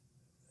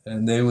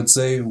 And they would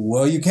say,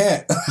 well, you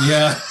can't.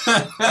 Yeah.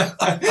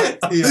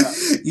 Yeah.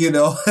 You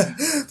know?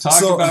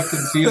 Talk about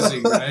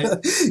confusing, right?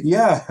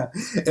 Yeah.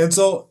 And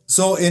so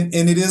and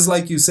it is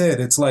like you said,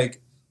 it's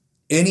like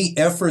any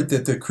effort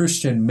that the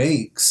Christian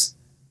makes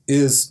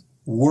is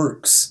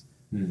works.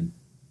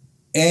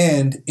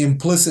 And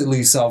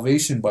implicitly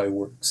salvation by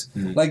works.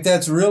 Like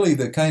that's really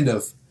the kind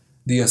of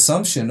the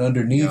assumption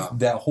underneath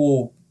that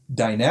whole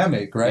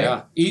dynamic, right?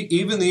 Yeah.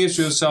 Even the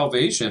issue of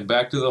salvation,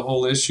 back to the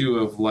whole issue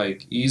of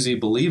like easy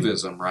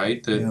believism,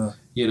 right? That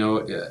you know,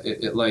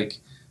 it like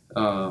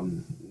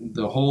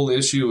the whole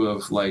issue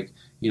of like,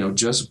 you know,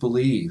 just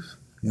believe.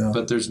 Yeah.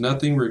 But there's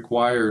nothing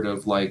required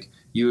of like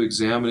you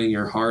examining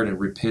your heart and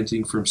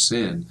repenting from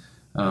sin.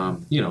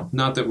 You know,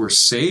 not that we're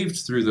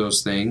saved through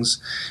those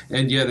things,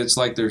 and yet it's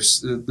like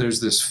there's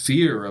this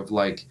fear of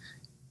like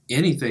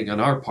anything on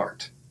our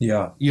part.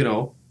 Yeah. You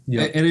know,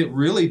 and it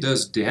really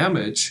does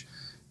damage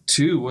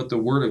to what the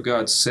Word of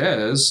God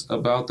says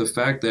about the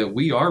fact that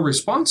we are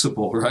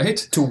responsible, right?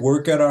 To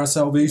work at our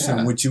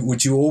salvation, which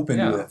you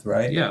opened with,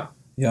 right? Yeah.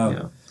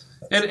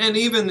 And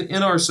even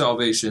in our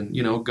salvation,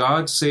 you know,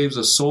 God saves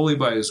us solely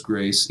by His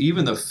grace.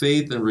 Even the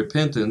faith and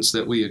repentance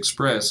that we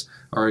express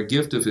are a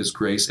gift of His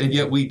grace, and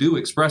yet we do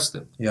express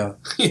them. Yeah.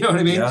 You know what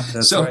I mean? Yeah,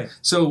 that's right.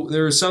 So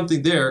there is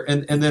something there,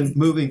 and then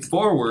moving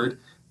forward,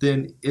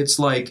 then it's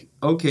like,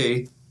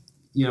 okay,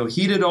 you know,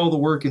 He did all the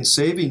work in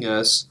saving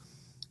us,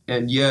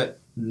 and yet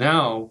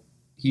now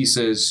He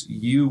says,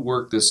 you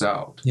work this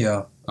out.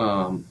 Yeah.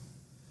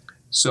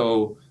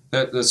 So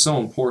that's so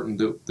important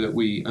that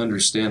we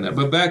understand that.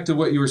 But back to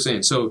what you were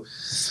saying. So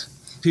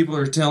people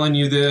are telling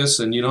you this,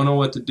 and you don't know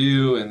what to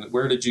do, and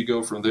where did you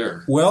go from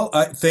there? Well,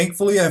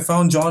 thankfully, I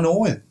found John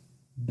Owen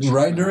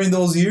right during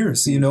those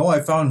years. You know,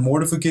 I found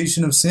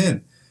Mortification of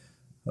Sin.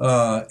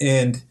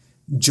 And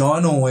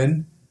John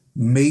Owen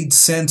made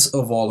sense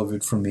of all of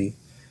it for me.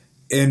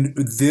 And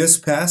this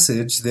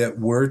passage that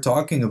we're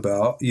talking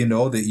about, you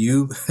know, that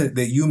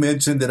you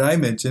mentioned, that I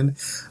mentioned,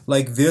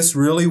 like this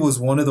really was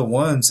one of the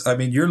ones. I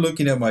mean, you're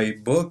looking at my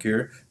book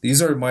here.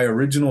 These are my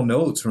original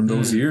notes from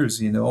those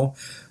years, you know.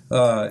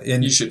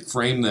 And you should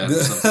frame that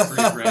for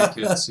your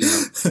grandkids. You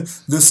know?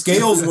 The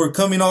scales were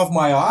coming off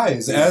my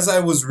eyes as I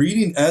was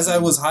reading, as I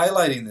was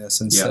highlighting this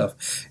and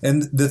stuff.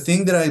 And the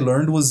thing that I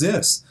learned was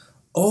this.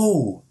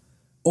 Oh,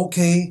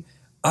 okay.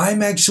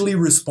 I'm actually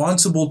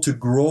responsible to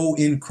grow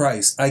in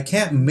Christ. I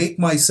can't make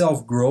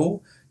myself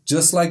grow,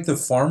 just like the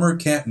farmer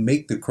can't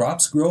make the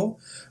crops grow.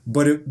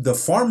 But the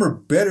farmer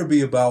better be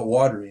about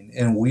watering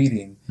and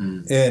weeding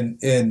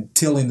and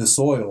tilling the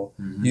soil,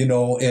 you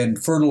know,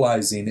 and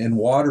fertilizing and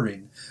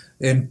watering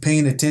and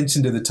paying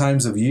attention to the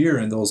times of year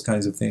and those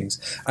kinds of things.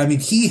 I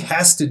mean, he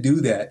has to do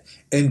that,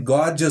 and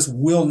God just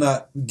will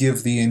not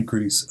give the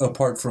increase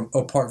apart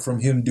from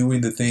him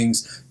doing the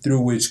things through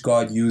which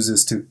God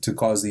uses to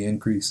cause the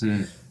increase.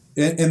 And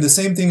the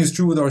same thing is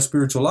true with our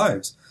spiritual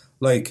lives.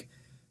 Like,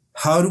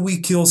 how do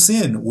we kill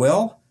sin?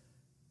 Well,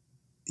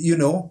 you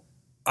know,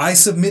 I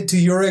submit to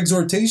your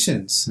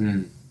exhortations.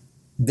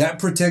 That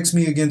protects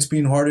me against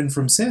being hardened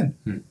from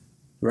sin,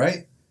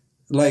 right?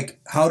 Like,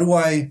 how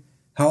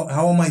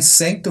am I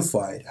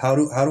sanctified? How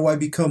do I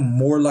become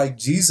more like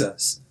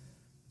Jesus?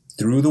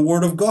 Through the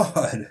Word of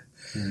God,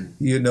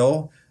 you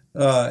know?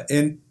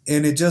 And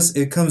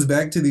it comes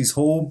back to these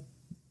whole,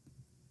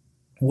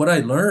 what I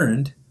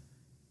learned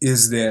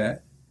is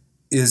that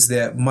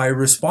my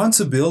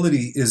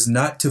responsibility is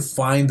not to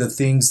find the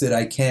things that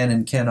I can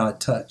and cannot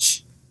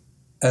touch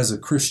as a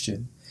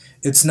Christian.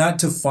 It's not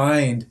to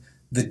find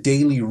the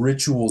daily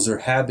rituals or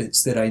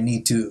habits that I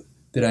need to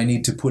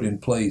put in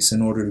place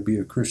in order to be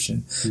a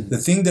Christian. The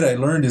thing that I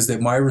learned is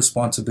that my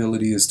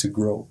responsibility is to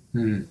grow.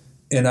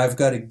 And I've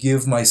got to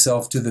give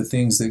myself to the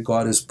things that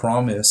God has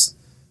promised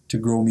to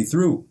grow me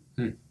through.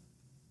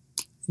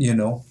 You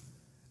know?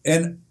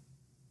 And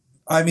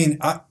I mean,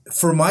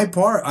 for my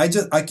part,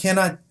 I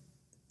cannot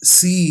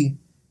see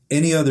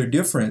any other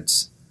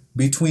difference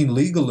between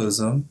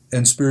legalism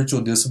and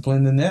spiritual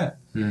discipline than that.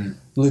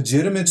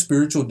 Legitimate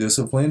spiritual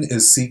discipline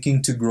is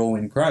seeking to grow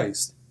in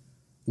Christ.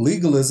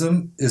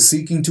 Legalism is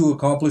seeking to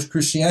accomplish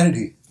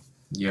Christianity.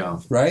 Yeah.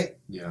 Right?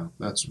 Yeah,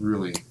 that's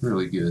really,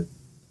 really good.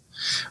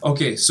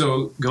 Okay,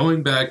 so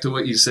going back to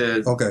what you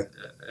said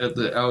at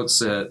the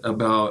outset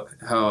about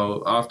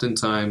how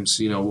oftentimes,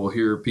 you know, we'll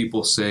hear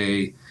people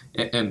say,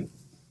 and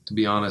to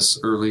be honest,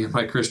 early in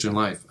my Christian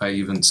life, I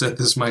even said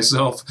this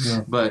myself,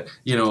 but,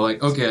 you know,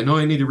 like, okay, I know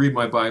I need to read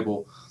my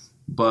Bible,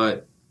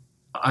 but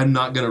I'm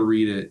not going to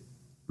read it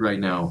right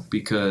now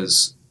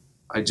because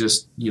I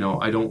just, you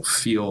know, I don't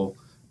feel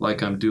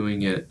like I'm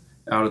doing it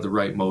out of the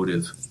right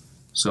motive.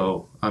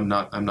 So I'm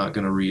not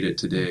going to read it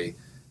today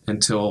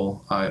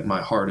until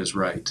my heart is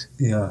right.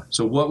 Yeah.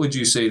 So what would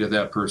you say to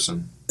that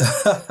person?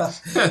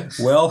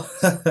 Well,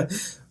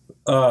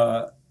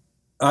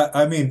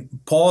 I mean,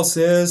 Paul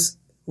says,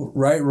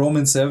 right,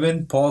 Romans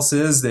 7, Paul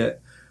says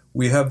that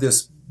we have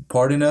this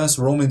part in us,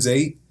 Romans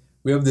 8,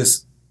 we have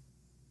this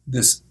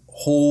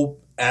whole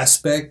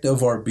aspect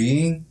of our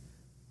being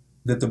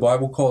that the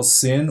Bible calls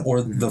sin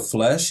or the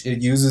flesh.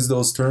 It uses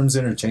those terms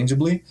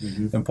interchangeably.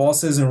 And Paul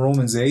says in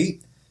Romans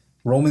 8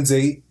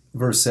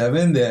 verse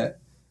 7 that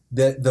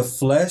the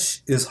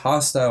flesh is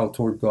hostile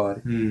toward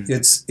God.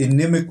 It's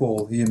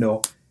inimical,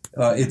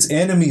 it's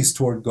enemies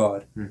toward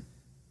God.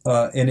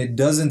 And it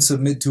doesn't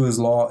submit to his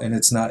law, and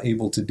it's not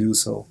able to do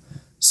so.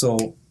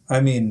 So, I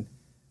mean,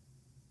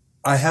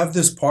 I have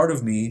this part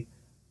of me,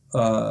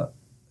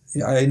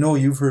 I know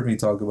you've heard me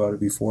talk about it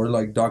before,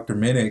 like Dr.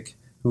 Minnick,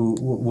 who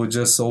was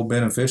just so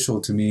beneficial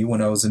to me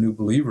when I was a new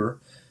believer.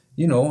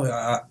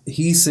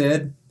 He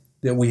said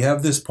that we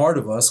have this part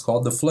of us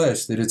called the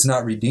flesh, that it's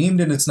not redeemed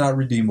and it's not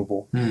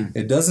redeemable.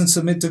 It doesn't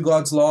submit to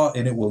God's law,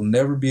 and it will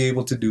never be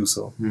able to do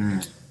so.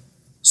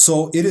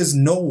 So it is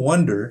no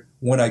wonder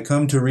when I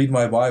come to read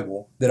my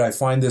Bible that I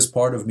find this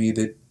part of me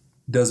that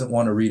doesn't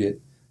want to read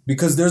it.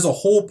 Because there's a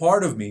whole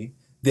part of me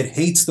that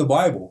hates the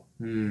Bible.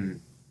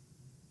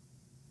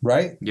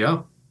 Right?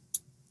 Yeah.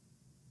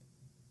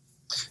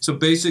 So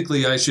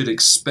basically, I should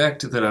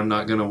expect that I'm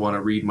not going to want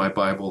to read my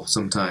Bible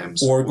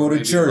sometimes. Or go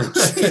to church.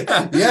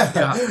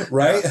 Yeah,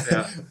 right?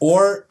 Yeah.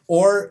 Or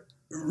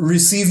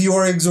receive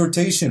your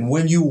exhortation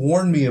when you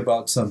warn me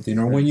about something,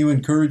 or when you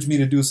encourage me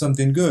to do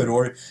something good,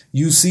 or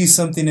you see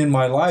something in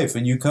my life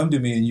and you come to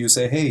me and you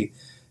say, hey,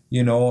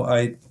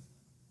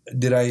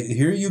 did I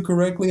hear you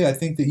correctly? I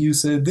think that you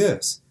said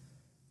this.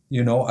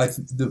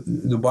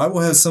 The Bible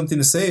has something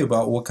to say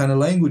about what kind of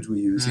language we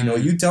use.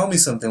 You tell me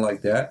something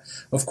like that.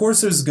 Of course,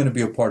 there's going to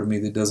be a part of me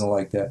that doesn't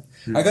like that.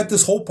 I got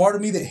this whole part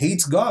of me that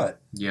hates God.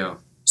 Yeah.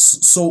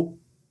 So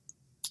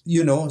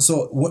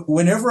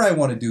whenever I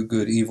want to do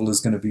good, evil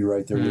is going to be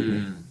right there with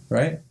me.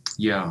 Right?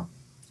 Yeah.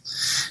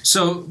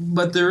 So,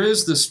 but there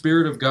is the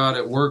Spirit of God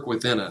at work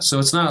within us. So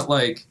it's not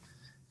like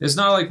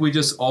we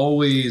just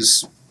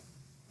always,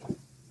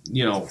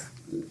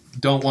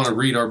 don't want to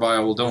read our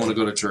Bible, don't want to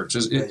go to church.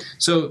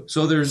 So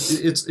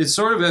it's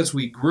sort of as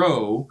we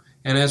grow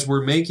and as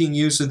we're making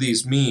use of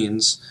these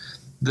means,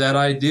 that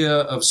idea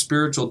of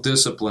spiritual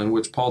discipline,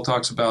 which Paul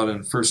talks about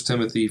in 1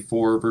 Timothy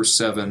 4, verse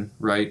 7,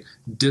 right?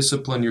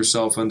 Discipline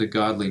yourself unto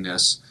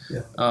godliness.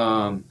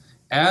 Yeah.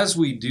 As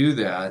we do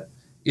that,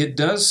 it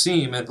does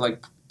seem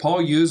like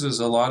Paul uses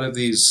a lot of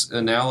these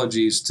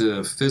analogies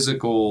to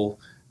physical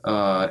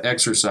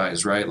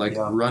exercise, right? Like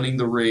running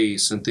the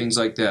race and things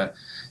like that.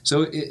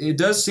 So it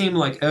does seem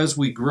like as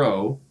we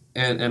grow,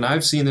 and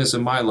I've seen this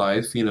in my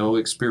life,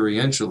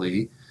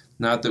 experientially,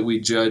 not that we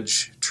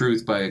judge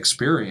truth by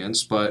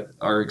experience, but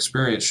our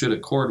experience should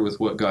accord with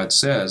what God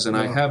says. And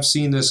I have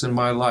seen this in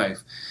my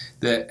life,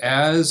 that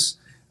as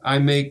I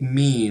make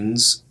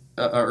means,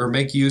 or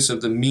make use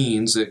of the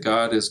means that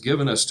God has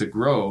given us to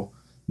grow,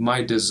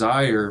 my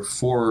desire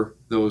for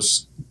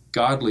those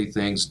godly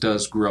things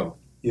does grow.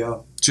 Yeah.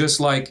 Just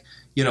like,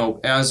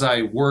 as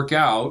I work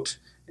out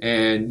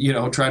and,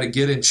 try to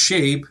get in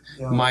shape,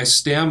 my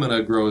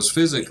stamina grows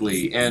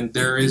physically. And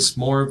there is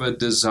more of a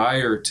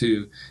desire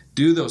to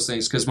do those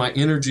things because my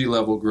energy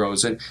level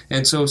grows.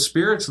 And so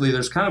spiritually,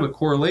 there's kind of a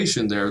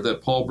correlation there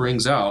that Paul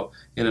brings out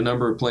in a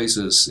number of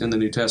places in the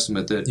New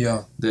Testament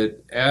that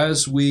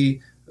as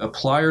we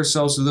apply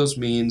ourselves to those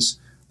means,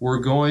 we're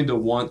going to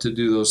want to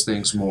do those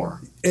things more.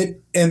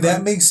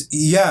 That makes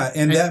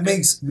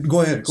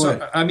go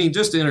ahead. I mean,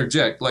 just to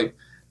interject, like,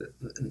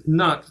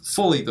 not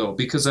fully though,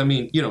 because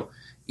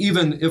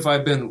even if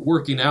I've been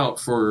working out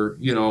for,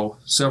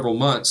 several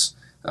months,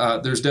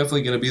 there's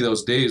definitely going to be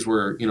those days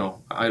where,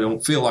 I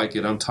don't feel like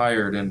it. I'm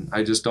tired and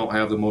I just don't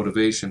have the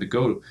motivation to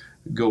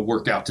go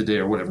work out today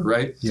or whatever,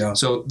 right? Yeah.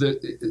 So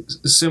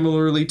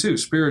similarly too,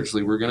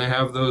 spiritually, we're going to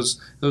have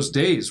those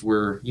days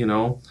where,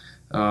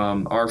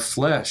 our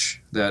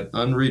flesh, that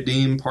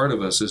unredeemed part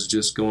of us, is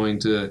just going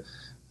to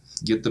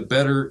get the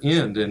better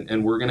end,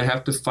 and we're going to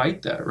have to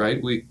fight that,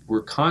 right?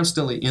 We're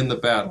constantly in the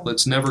battle.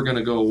 It's never going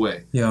to go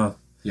away. Yeah.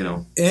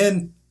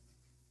 And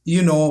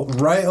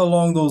right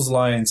along those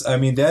lines, I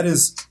mean, that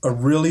is a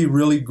really,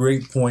 really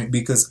great point,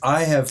 because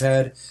I have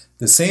had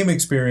the same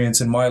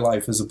experience in my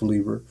life as a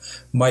believer.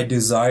 My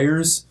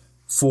desires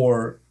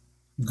for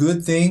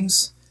good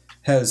things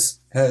has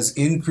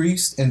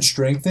increased and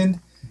strengthened,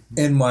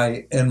 and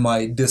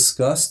my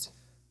disgust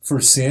for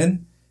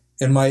sin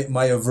and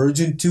my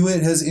aversion to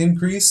it has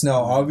increased.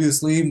 Now,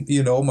 obviously,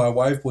 my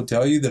wife will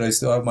tell you that I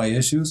still have my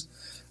issues,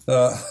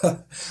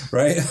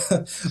 right?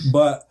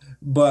 but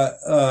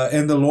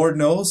and the Lord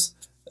knows.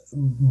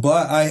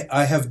 But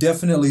I have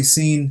definitely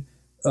seen,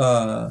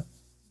 I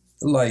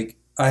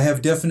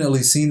have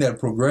definitely seen that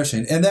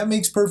progression, and that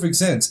makes perfect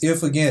sense.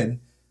 If again,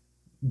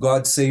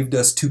 God saved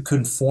us to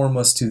conform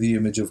us to the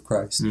image of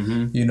Christ,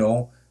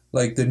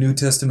 like the New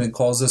Testament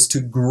calls us to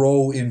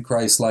grow in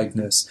Christ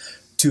likeness,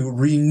 to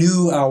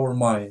renew our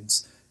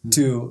minds,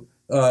 to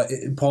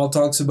Paul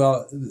talks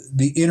about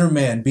the inner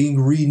man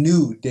being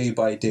renewed day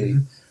by day,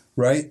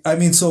 right? I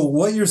mean, so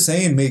what you're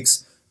saying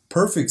makes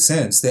perfect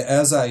sense, that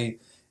as I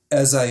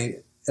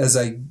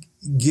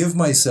give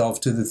myself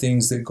to the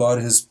things that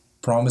God has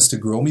promised to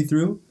grow me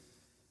through,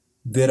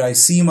 that I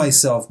see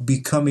myself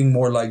becoming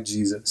more like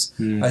Jesus.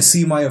 I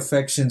see my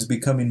affections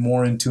becoming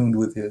more in tune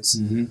with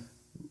His.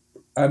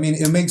 I mean,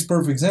 it makes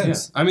perfect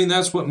sense. Yeah. I mean,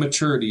 that's what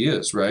maturity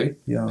is, right?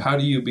 Yeah. How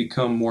do you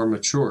become more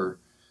mature,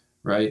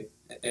 right?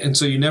 And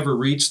so you never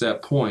reach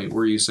that point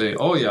where you say,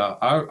 oh, yeah,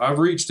 I've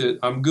reached it.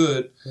 I'm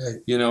good. Right.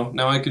 You know,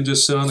 now I can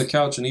just sit on the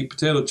couch and eat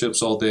potato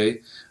chips all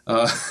day.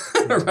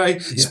 Right?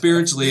 Yeah.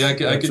 Spiritually, I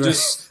could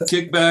just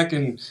kick back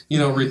and,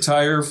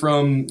 retire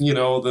from,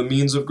 the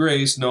means of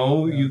grace.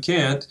 No, you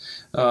can't.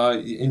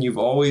 And you've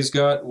always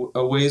got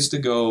a ways to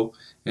go,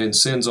 and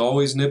sin's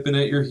always nipping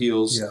at your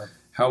heels. Yeah.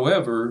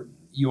 However,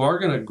 you are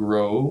going to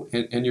grow,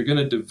 and you're going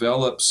to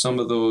develop some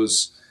of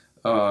those,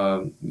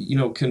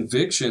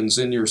 convictions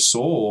in your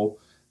soul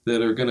that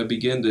are going to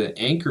begin to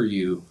anchor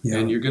you,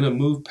 and you're going to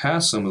move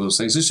past some of those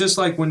things. It's just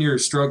like when you're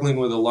struggling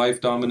with a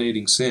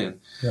life-dominating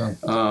sin,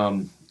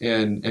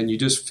 and you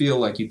just feel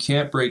like you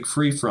can't break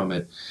free from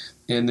it.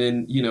 And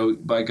then,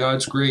 by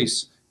God's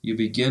grace, you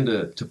begin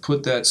to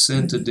put that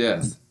sin to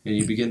death, and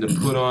you begin to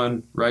put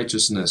on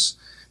righteousness.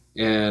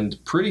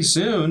 And pretty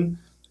soon,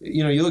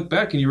 you look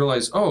back and you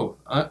realize, oh,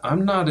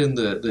 I'm not in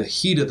the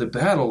heat of the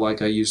battle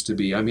like I used to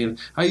be. I mean,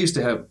 I used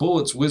to have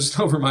bullets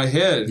whizzed over my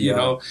head,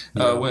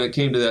 when it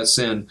came to that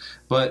sin.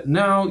 But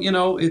now,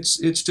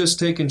 it's just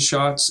taking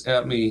shots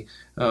at me,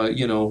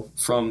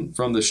 from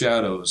the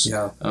shadows.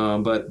 Yeah.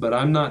 But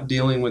I'm not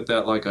dealing with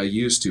that like I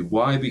used to.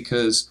 Why?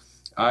 Because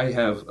I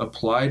have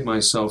applied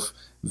myself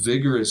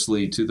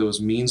vigorously to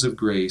those means of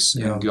grace,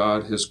 and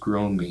God has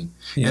grown me.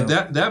 Yeah. And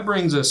that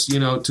brings us,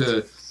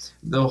 to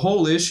the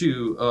whole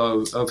issue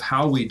of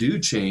how we do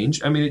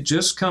change. I mean, it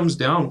just comes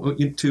down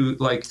to,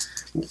 like,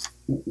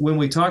 when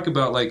we talk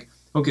about, like,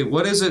 okay,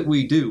 what is it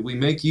we do? We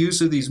make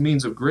use of these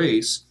means of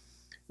grace,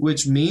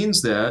 which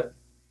means that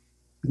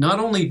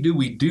not only do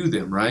we do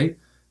them, right?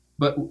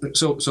 But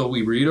so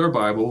we read our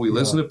Bible, we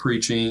listen to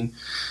preaching,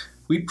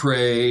 we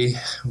pray,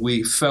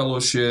 we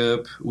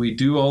fellowship, we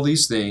do all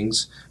these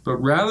things, but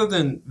rather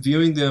than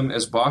viewing them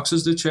as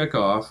boxes to check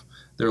off,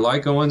 they're,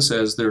 like Owen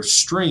says, they're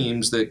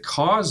streams that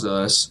cause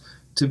us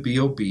to be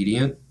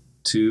obedient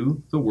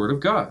to the Word of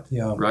God,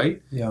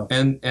 right? Yeah.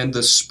 And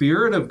the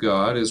Spirit of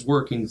God is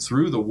working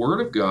through the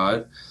Word of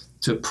God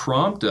to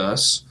prompt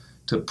us,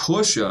 to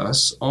push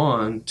us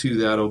on to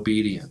that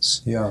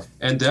obedience. Yeah.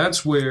 And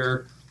that's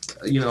where,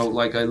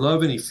 like I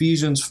love in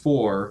Ephesians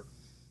 4,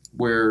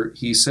 where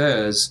he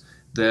says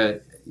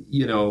that,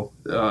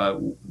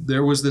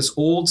 there was this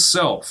old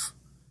self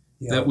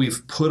that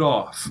we've put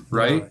off,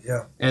 right?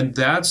 Yeah. And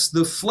that's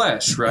the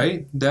flesh,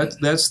 right?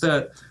 That's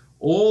that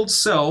old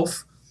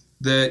self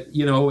that,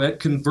 at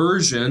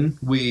conversion,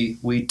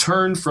 we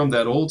turn from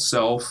that old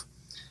self,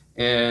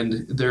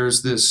 and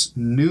there's this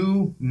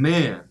new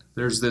man.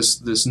 There's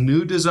this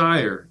new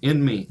desire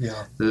in me,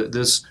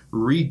 this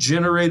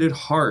regenerated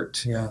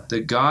heart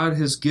that God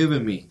has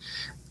given me.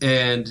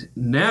 And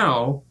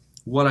now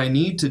what I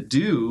need to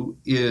do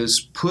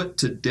is put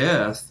to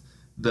death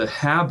the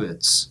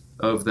habits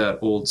of that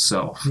old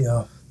self.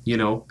 Yeah.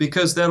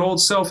 Because that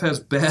old self has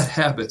bad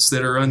habits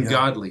that are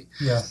ungodly.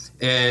 Yeah.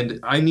 And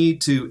I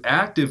need to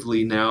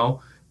actively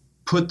now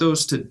put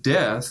those to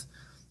death.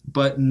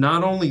 But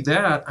not only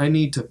that, I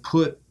need to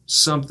put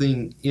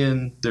something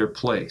in their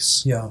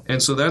place. Yeah.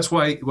 And so that's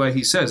why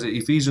he says,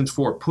 Ephesians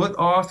 4, put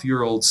off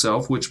your old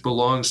self, which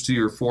belongs to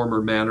your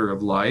former manner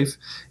of life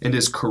and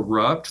is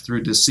corrupt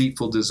through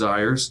deceitful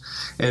desires,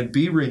 and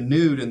be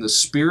renewed in the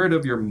spirit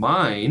of your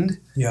mind,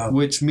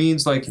 which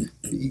means, like,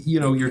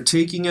 you're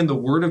taking in the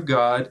Word of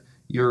God,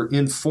 you're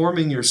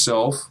informing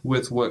yourself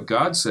with what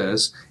God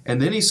says,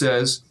 and then he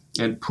says,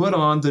 and put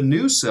on the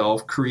new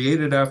self,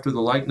 created after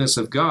the likeness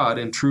of God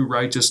in true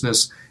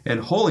righteousness and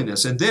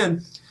holiness. And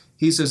then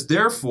he says,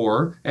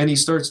 therefore, and he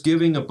starts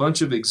giving a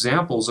bunch of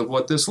examples of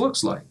what this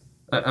looks like.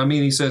 I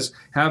mean, he says,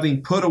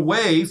 having put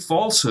away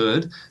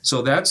falsehood,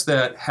 so that's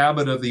that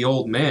habit of the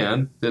old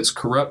man that's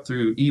corrupt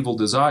through evil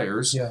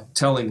desires,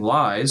 telling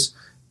lies,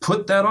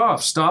 put that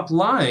off, stop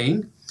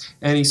lying.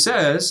 And he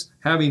says,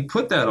 having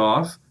put that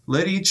off,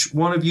 let each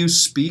one of you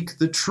speak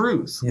the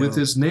truth with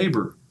his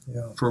neighbor,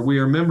 for we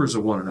are members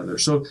of one another.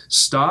 So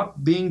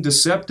stop being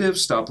deceptive,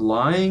 stop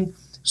lying,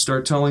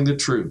 start telling the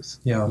truth,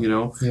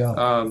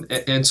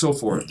 and so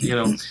forth,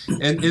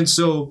 and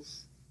so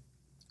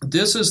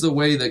this is the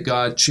way that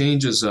God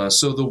changes us.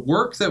 So the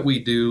work that we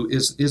do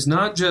is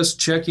not just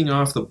checking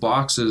off the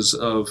boxes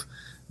of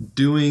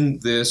doing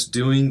this,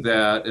 doing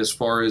that, as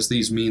far as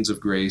these means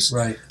of grace,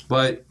 right?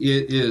 But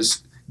it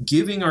is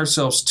giving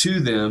ourselves to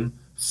them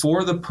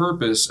for the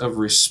purpose of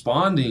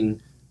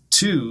responding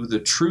to the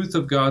truth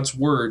of God's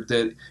Word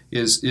that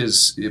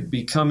is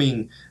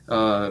becoming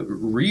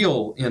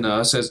real in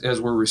us as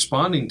we're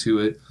responding to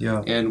it,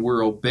 and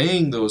we're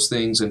obeying those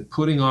things and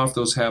putting off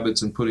those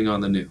habits and putting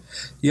on the new.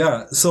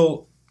 Yeah,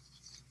 so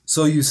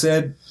you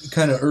said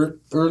kind of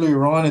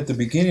earlier on at the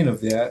beginning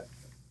of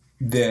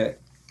that,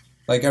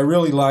 like, I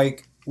really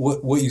like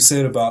what you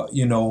said about,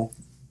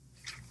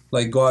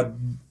 like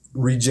God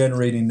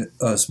regenerating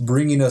us,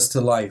 bringing us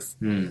to life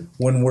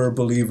when we're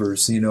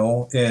believers,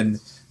 and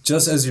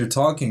just as you're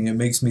talking, it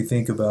makes me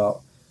think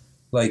about,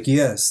 like,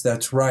 yes,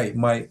 that's right.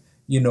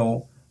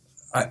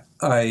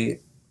 I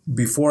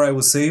before I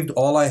was saved,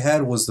 all I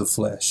had was the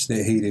flesh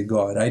that hated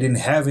God. I didn't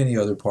have any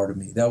other part of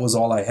me. That was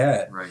all I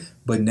had. Right.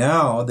 But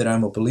now that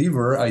I'm a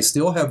believer, I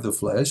still have the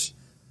flesh,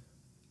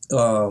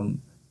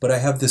 but I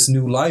have this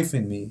new life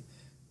in me.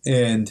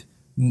 And,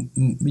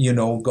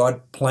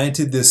 God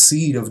planted this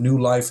seed of new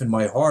life in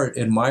my heart.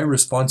 And my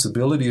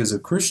responsibility as a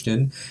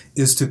Christian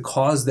is to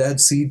cause that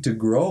seed to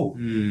grow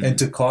and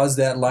to cause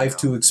that life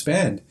to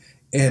expand.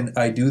 And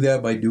I do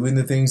that by doing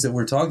the things that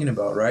we're talking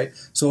about, right?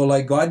 So,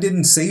 like, God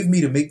didn't save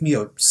me to make me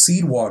a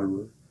seed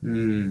waterer.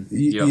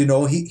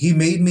 He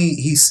made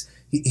me.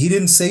 He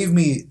didn't save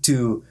me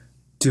to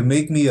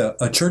make me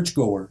a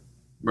churchgoer.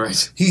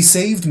 Right. He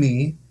saved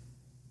me.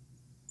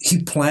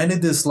 He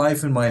planted this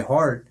life in my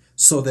heart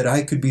so that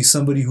I could be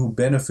somebody who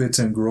benefits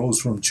and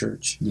grows from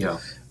church. Yeah.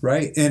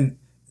 Right. And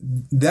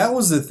that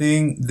was the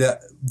thing that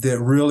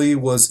really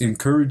was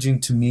encouraging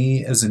to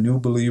me as a new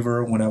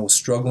believer when I was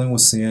struggling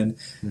with sin,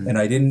 and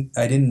I didn't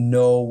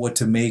know what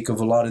to make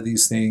of a lot of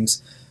these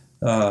things,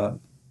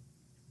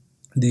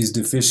 these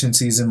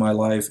deficiencies in my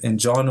life. And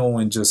John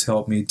Owen just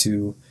helped me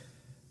to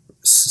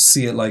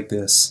see it like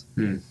this: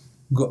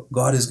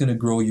 God is going to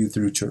grow you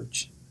through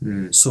church,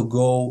 so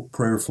go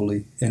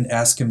prayerfully and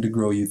ask Him to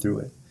grow you through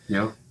it.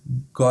 Yeah.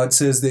 God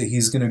says that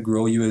He's going to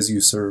grow you as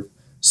you serve.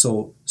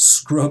 So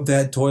scrub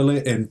that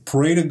toilet and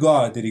pray to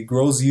God that He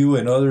grows you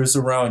and others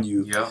around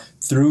you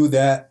through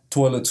that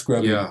toilet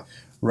scrubbing. Yeah.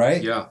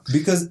 Right? Yeah.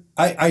 Because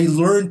I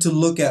learned to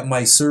look at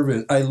my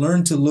service. I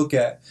learned to look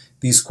at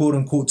these quote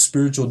unquote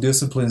spiritual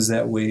disciplines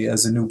that way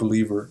as a new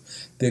believer,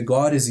 that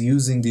God is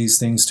using these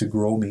things to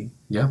grow me.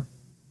 Yeah.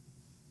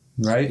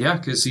 Right? Yeah,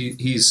 because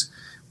He's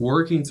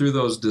working through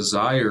those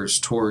desires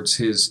towards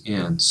His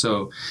end.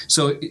 So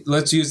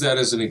let's use that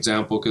as an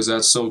example, because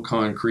that's so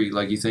concrete.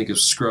 Like, you think of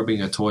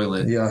scrubbing a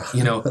toilet. Yeah.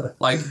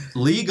 Like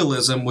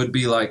legalism would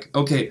be like,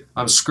 okay,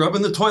 I'm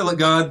scrubbing the toilet,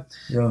 God.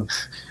 Yeah.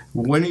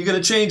 When are you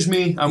going to change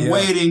me? I'm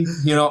waiting.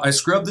 I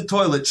scrubbed the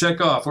toilet. Check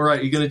off. All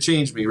right, you're going to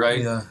change me,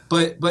 right? Yeah.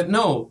 But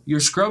no,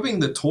 you're scrubbing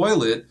the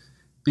toilet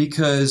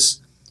because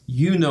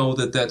you know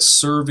that that's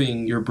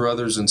serving your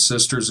brothers and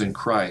sisters in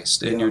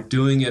Christ, and you're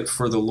doing it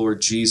for the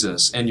Lord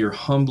Jesus, and you're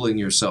humbling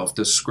yourself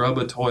to scrub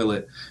a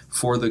toilet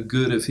for the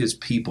good of His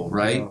people,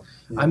 right?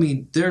 Yeah. I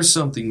mean, there's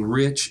something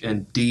rich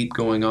and deep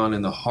going on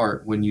in the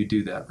heart when you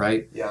do that,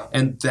 right? Yeah.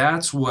 And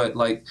that's what,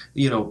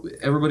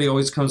 everybody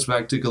always comes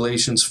back to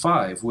Galatians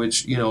 5,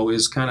 which,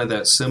 is kind of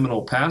that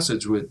seminal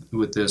passage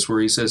with this,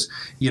 where he says,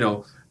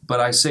 but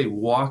I say,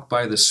 walk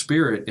by the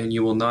Spirit, and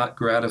you will not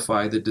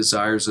gratify the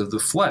desires of the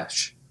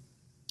flesh.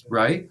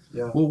 Right?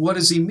 Yeah. Well, what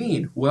does he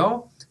mean?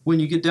 Well, when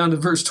you get down to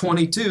verse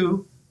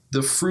 22,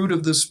 the fruit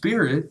of the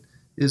Spirit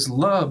is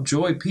love,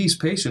 joy, peace,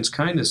 patience,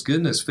 kindness,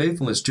 goodness,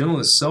 faithfulness,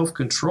 gentleness,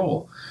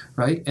 self-control,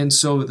 right? And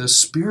so the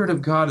Spirit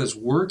of God is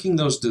working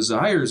those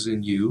desires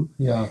in you,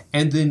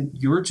 and then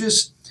you're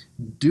just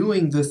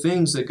doing the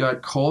things that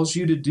God calls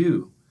you to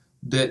do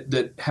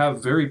that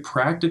have very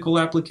practical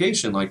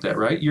application like that,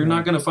 right? You're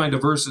not going to find a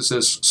verse that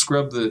says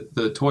scrub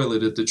the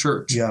toilet at the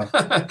church. Yeah.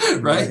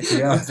 Right?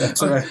 Yeah,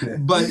 that's right.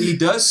 But he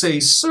does say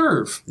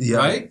serve,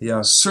 right?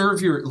 Yeah.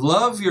 Serve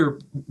love your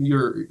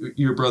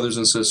brothers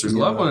and sisters.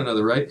 Love one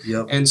another, right?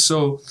 Yep. And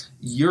so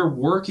you're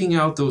working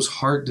out those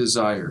heart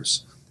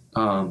desires,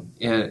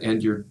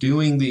 and you're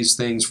doing these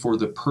things for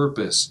the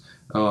purpose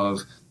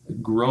of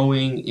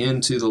growing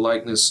into the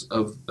likeness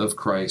of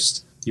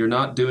Christ. You're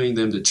not doing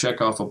them to check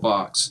off a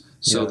box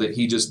so that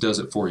He just does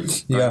it for you.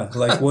 Right? Yeah,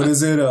 like, what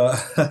is it?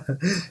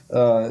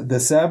 The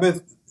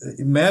Sabbath,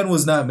 man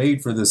was not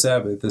made for the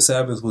Sabbath. The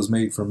Sabbath was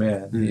made for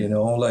man,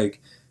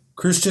 Like,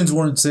 Christians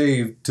weren't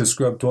saved to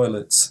scrub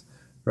toilets,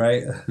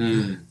 right?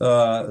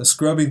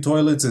 Scrubbing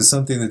toilets is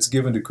something that's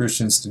given to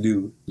Christians to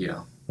do.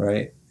 Yeah.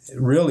 Right?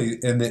 Really,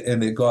 and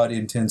that God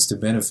intends to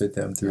benefit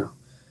them through.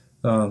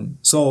 Yeah.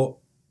 So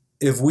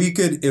if we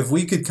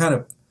could kind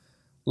of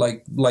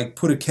like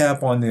put a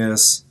cap on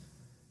this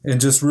and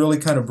just really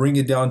kind of bring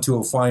it down to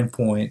a fine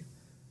point,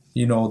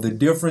 the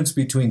difference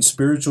between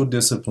spiritual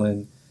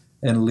discipline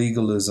and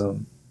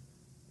legalism,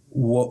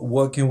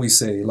 what can we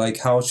say? Like,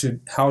 how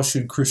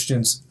should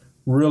Christians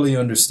really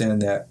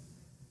understand that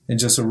in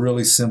just a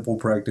really simple,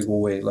 practical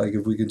way? Like,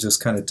 if we could just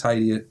kind of tie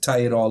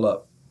it all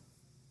up.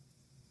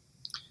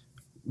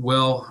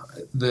 Well,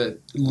 the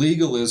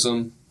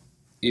legalism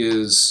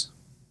is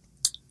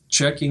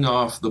checking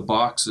off the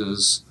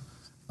boxes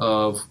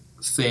of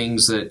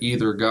things that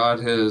either God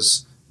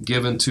has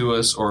given to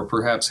us or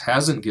perhaps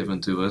hasn't given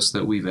to us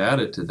that we've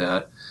added to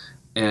that,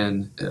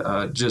 and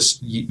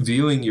just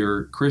viewing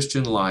your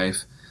Christian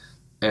life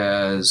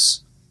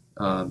as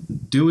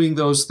doing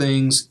those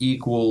things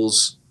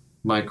equals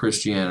my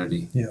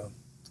Christianity. Yeah.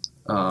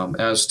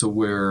 As to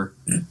where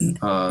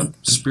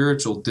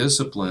spiritual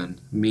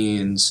discipline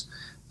means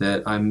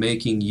that I'm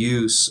making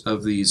use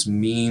of these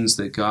means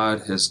that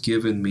God has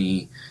given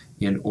me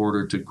in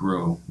order to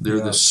grow. They're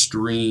the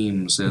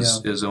streams,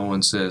 as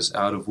Owen says,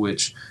 out of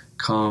which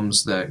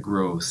comes that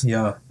growth.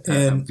 Yeah.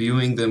 And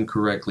viewing them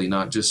correctly,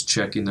 not just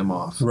checking them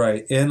off.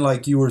 Right. And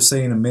like you were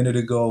saying a minute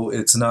ago,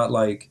 it's not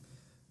like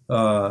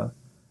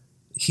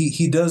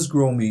he does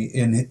grow me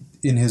in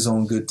his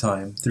own good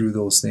time through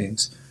those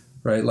things.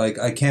 Right? Like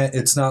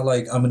it's not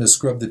like I'm going to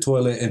scrub the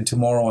toilet and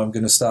tomorrow I'm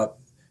going to stop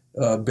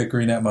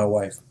bickering at my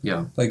wife.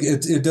 Yeah. Like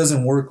it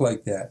doesn't work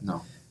like that.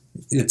 No.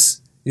 It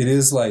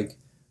is like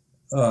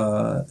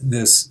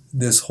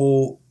this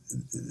whole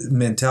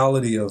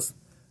mentality of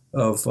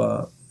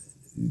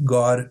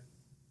God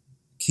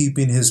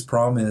keeping his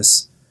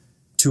promise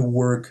to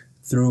work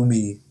through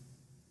me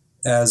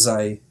as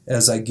I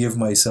give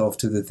myself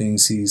to the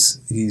things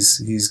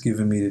he's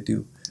given me to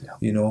do. Yeah.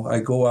 You know,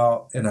 I go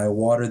out and I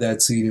water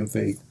that seed in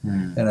faith,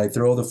 and I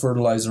throw the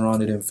fertilizer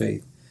on it in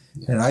faith.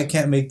 Yes. And I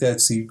can't make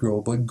that seed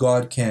grow, but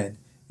God can,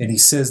 and he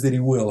says that he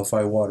will if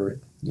I water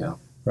it. Yeah.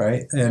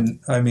 Right? And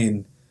I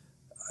mean,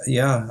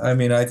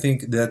 I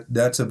think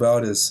that's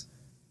about as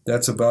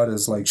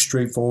like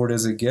straightforward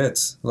as it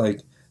gets.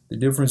 Like the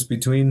difference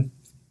between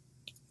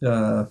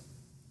them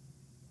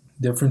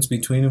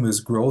is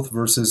growth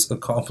versus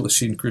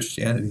accomplishing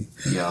Christianity.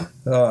 Yeah.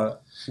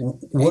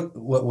 What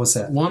was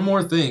that? One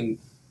more thing.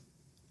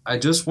 I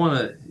just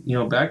want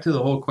to, back to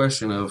the whole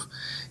question of,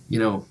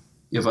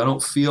 if I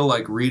don't feel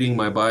like reading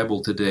my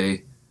Bible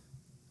today,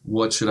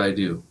 what should I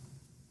do?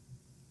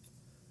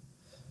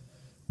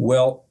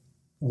 Well,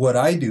 what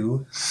I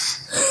do,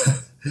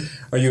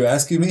 are you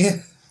asking me?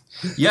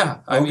 Yeah.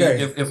 I mean,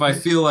 if I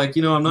feel like,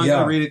 I'm not going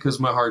to read it because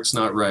my heart's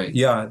not right.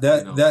 Yeah.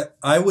 That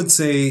I would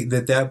say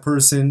that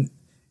person,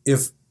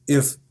 if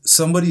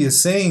somebody is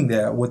saying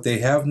that, what they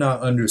have not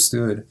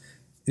understood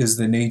is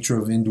the nature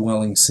of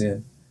indwelling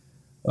sin.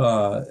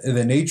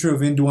 The nature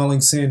of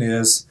indwelling sin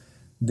is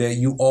that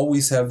you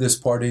always have this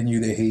part in you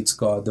that hates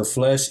God. The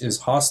flesh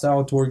is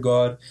hostile toward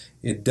God.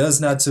 It does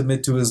not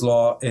submit to his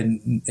law,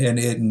 and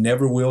it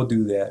never will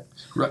do that.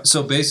 Right.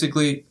 So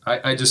basically,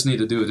 I just need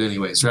to do it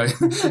anyways, right?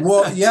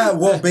 Well, yeah.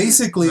 Well,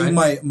 basically, right?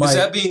 my is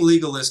that being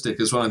legalistic?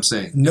 Is what I'm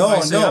saying. No.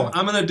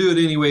 I'm going to do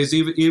it anyways,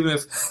 even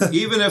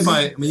if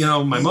I,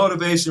 my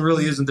motivation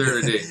really isn't there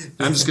today.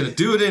 I'm just going to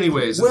do it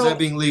anyways. Well, is that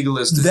being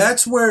legalistic?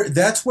 That's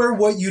where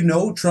what you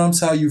know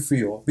trumps how you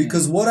feel.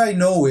 Because what I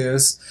know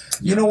is,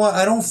 you know what?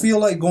 I don't feel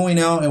like going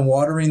out and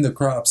watering the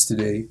crops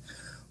today,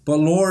 but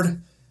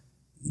Lord,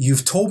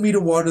 you've told me to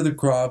water the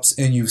crops,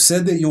 and you've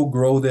said that you'll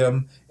grow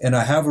them, and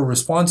I have a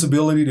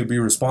responsibility to be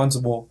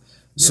responsible.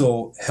 Yeah.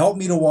 So help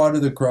me to water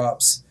the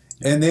crops.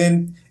 And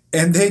then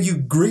you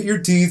grit your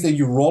teeth and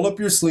you roll up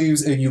your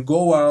sleeves and you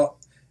go out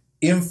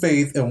in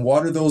faith and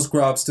water those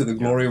crops to the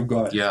glory of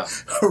God. Yeah.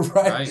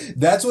 right?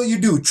 That's what you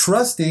do,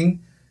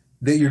 trusting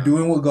that you're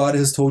doing what God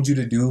has told you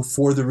to do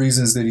for the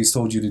reasons that he's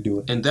told you to do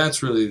it. And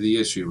that's really the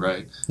issue,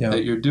 right? Yeah.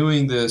 That you're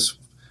doing this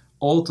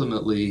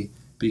ultimately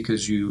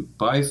because you,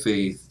 by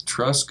faith,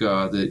 trust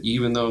God that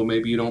even though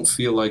maybe you don't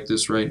feel like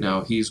this right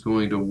now, he's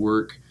going to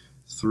work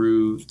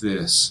through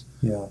this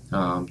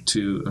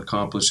to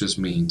accomplish his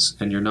means.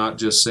 And you're not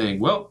just saying,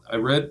 well, I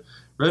read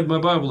my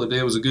Bible today,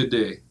 it was a good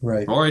day.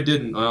 Right. Or I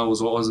didn't, it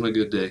wasn't a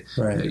good day.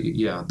 Right.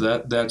 Yeah,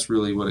 that's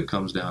really what it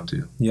comes down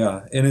to.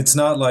 Yeah, and it's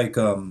not like,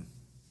 and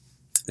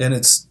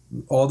it's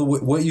all the way,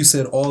 what you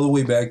said all the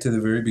way back to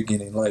the very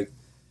beginning, like,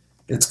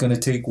 it's going to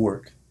take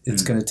work.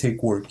 It's going to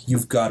take work.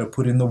 You've got to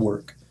put in the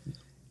work.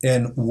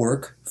 And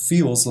work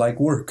feels like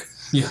work.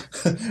 Yeah.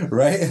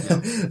 Right?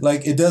 Yeah.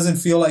 Like, it doesn't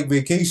feel like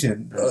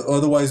vacation.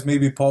 Otherwise,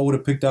 maybe Paul would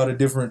have picked out a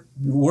different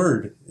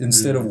word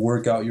instead of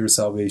work out your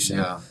salvation.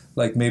 Yeah.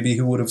 Like, maybe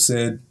he would have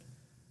said,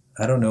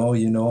 I don't know,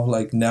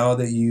 like, now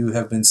that you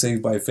have been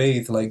saved by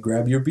faith, like,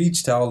 grab your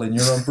beach towel and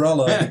your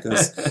umbrella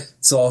because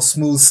it's all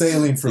smooth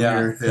sailing from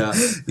here. Yeah.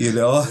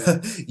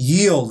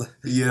 Yield.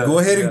 Yeah. Go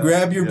ahead and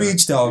grab your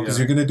beach towel because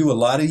you're going to do a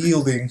lot of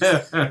yielding.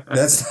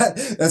 That's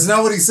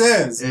not what he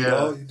says.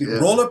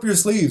 Roll up your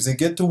sleeves and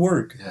get to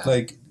work.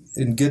 Yeah.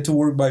 And get to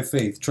work by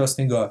faith,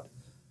 trusting God.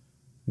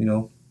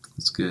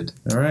 That's good.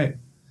 All right.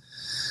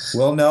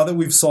 Well, now that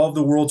we've solved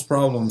the world's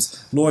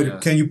problems,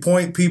 Lloyd, can you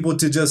point people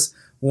to just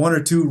one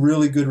or two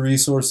really good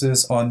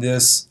resources on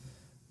this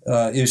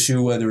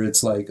issue, whether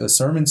it's like a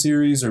sermon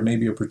series or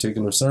maybe a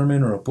particular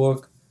sermon or a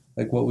book?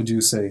 Like, what would you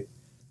say?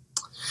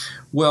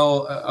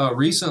 Well,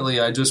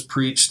 recently I just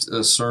preached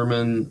a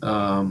sermon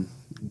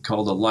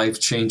called A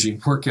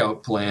Life-Changing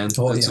Workout Plan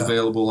that's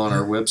available on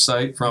our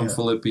website from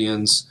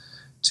Philippians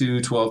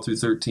 2:12 through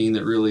 13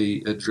 that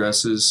really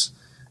addresses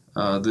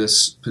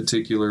this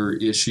particular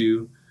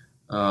issue.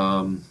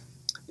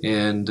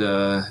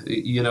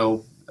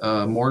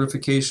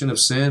 Mortification of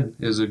Sin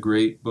is a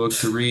great book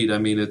to read. I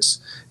mean, it's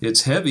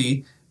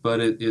heavy,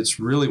 but it's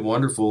really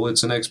wonderful.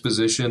 It's an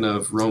exposition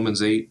of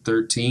Romans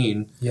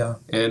 8:13. Yeah.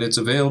 And it's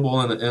available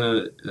in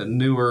a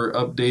newer,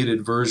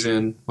 updated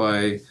version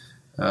by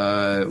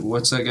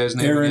What's that guy's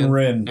name? Aaron again?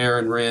 Wren.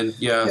 Aaron Wren.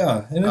 Yeah.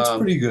 Yeah, and it's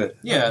pretty good.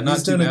 Yeah, not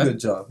he's too done bad. a good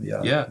job.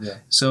 Yeah. Yeah.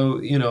 So,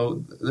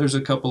 there's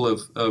a couple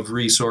of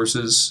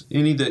resources.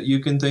 Any that you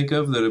can think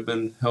of that have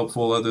been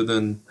helpful other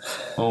than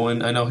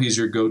Owen? I know he's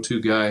your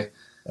go-to guy.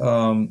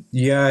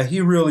 Yeah,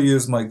 he really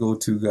is my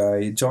go-to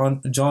guy.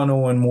 John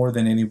Owen, more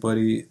than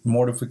anybody,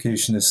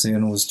 Mortification of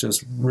Sin was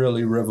just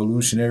really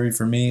revolutionary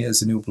for me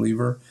as a new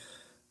believer.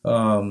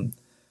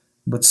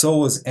 But so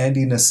was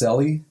Andy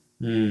Naselli.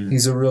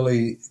 He's a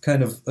really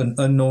kind of an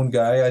unknown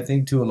guy, I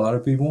think, to a lot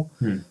of people.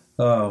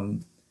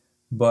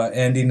 But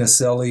Andy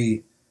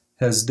Naselli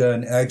has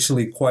done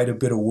actually quite a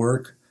bit of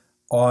work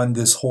on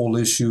this whole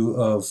issue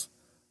of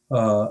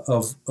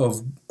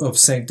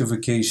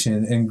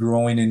sanctification and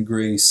growing in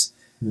grace.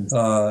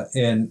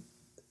 And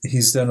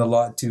he's done a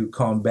lot to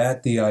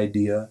combat the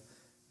idea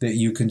that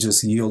you can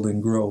just yield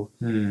and grow.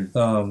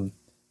 And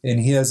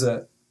he has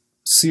a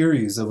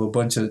series of a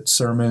bunch of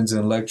sermons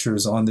and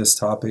lectures on this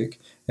topic.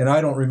 And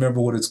I don't remember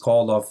what it's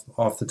called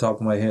off the top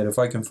of my head. If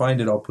I can find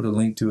it, I'll put a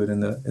link to it in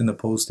the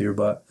post here.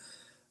 But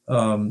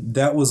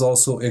that was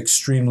also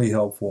extremely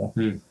helpful.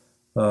 Do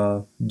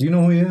you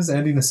know who he is?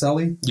 Andy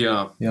Naselli?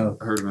 Yeah. Yeah.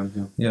 I heard of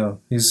him. Yeah.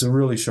 He's a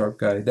really sharp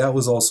guy. That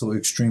was also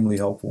extremely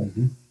helpful.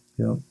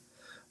 Yeah.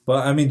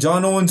 But I mean,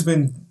 John Owen's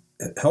been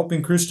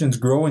helping Christians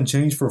grow and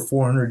change for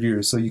 400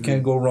 years, so you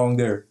can't go wrong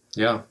there.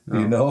 Yeah.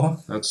 You know?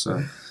 That's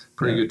a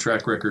pretty good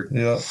track record.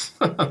 Yeah.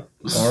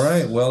 All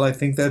right. Well, I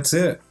think that's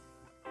it.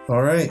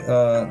 All right.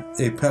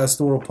 A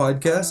Pastoral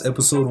Podcast,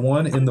 episode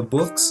 1 in the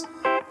books.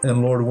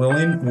 And Lord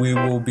willing, we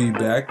will be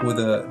back with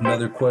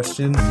another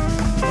question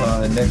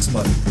next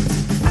month.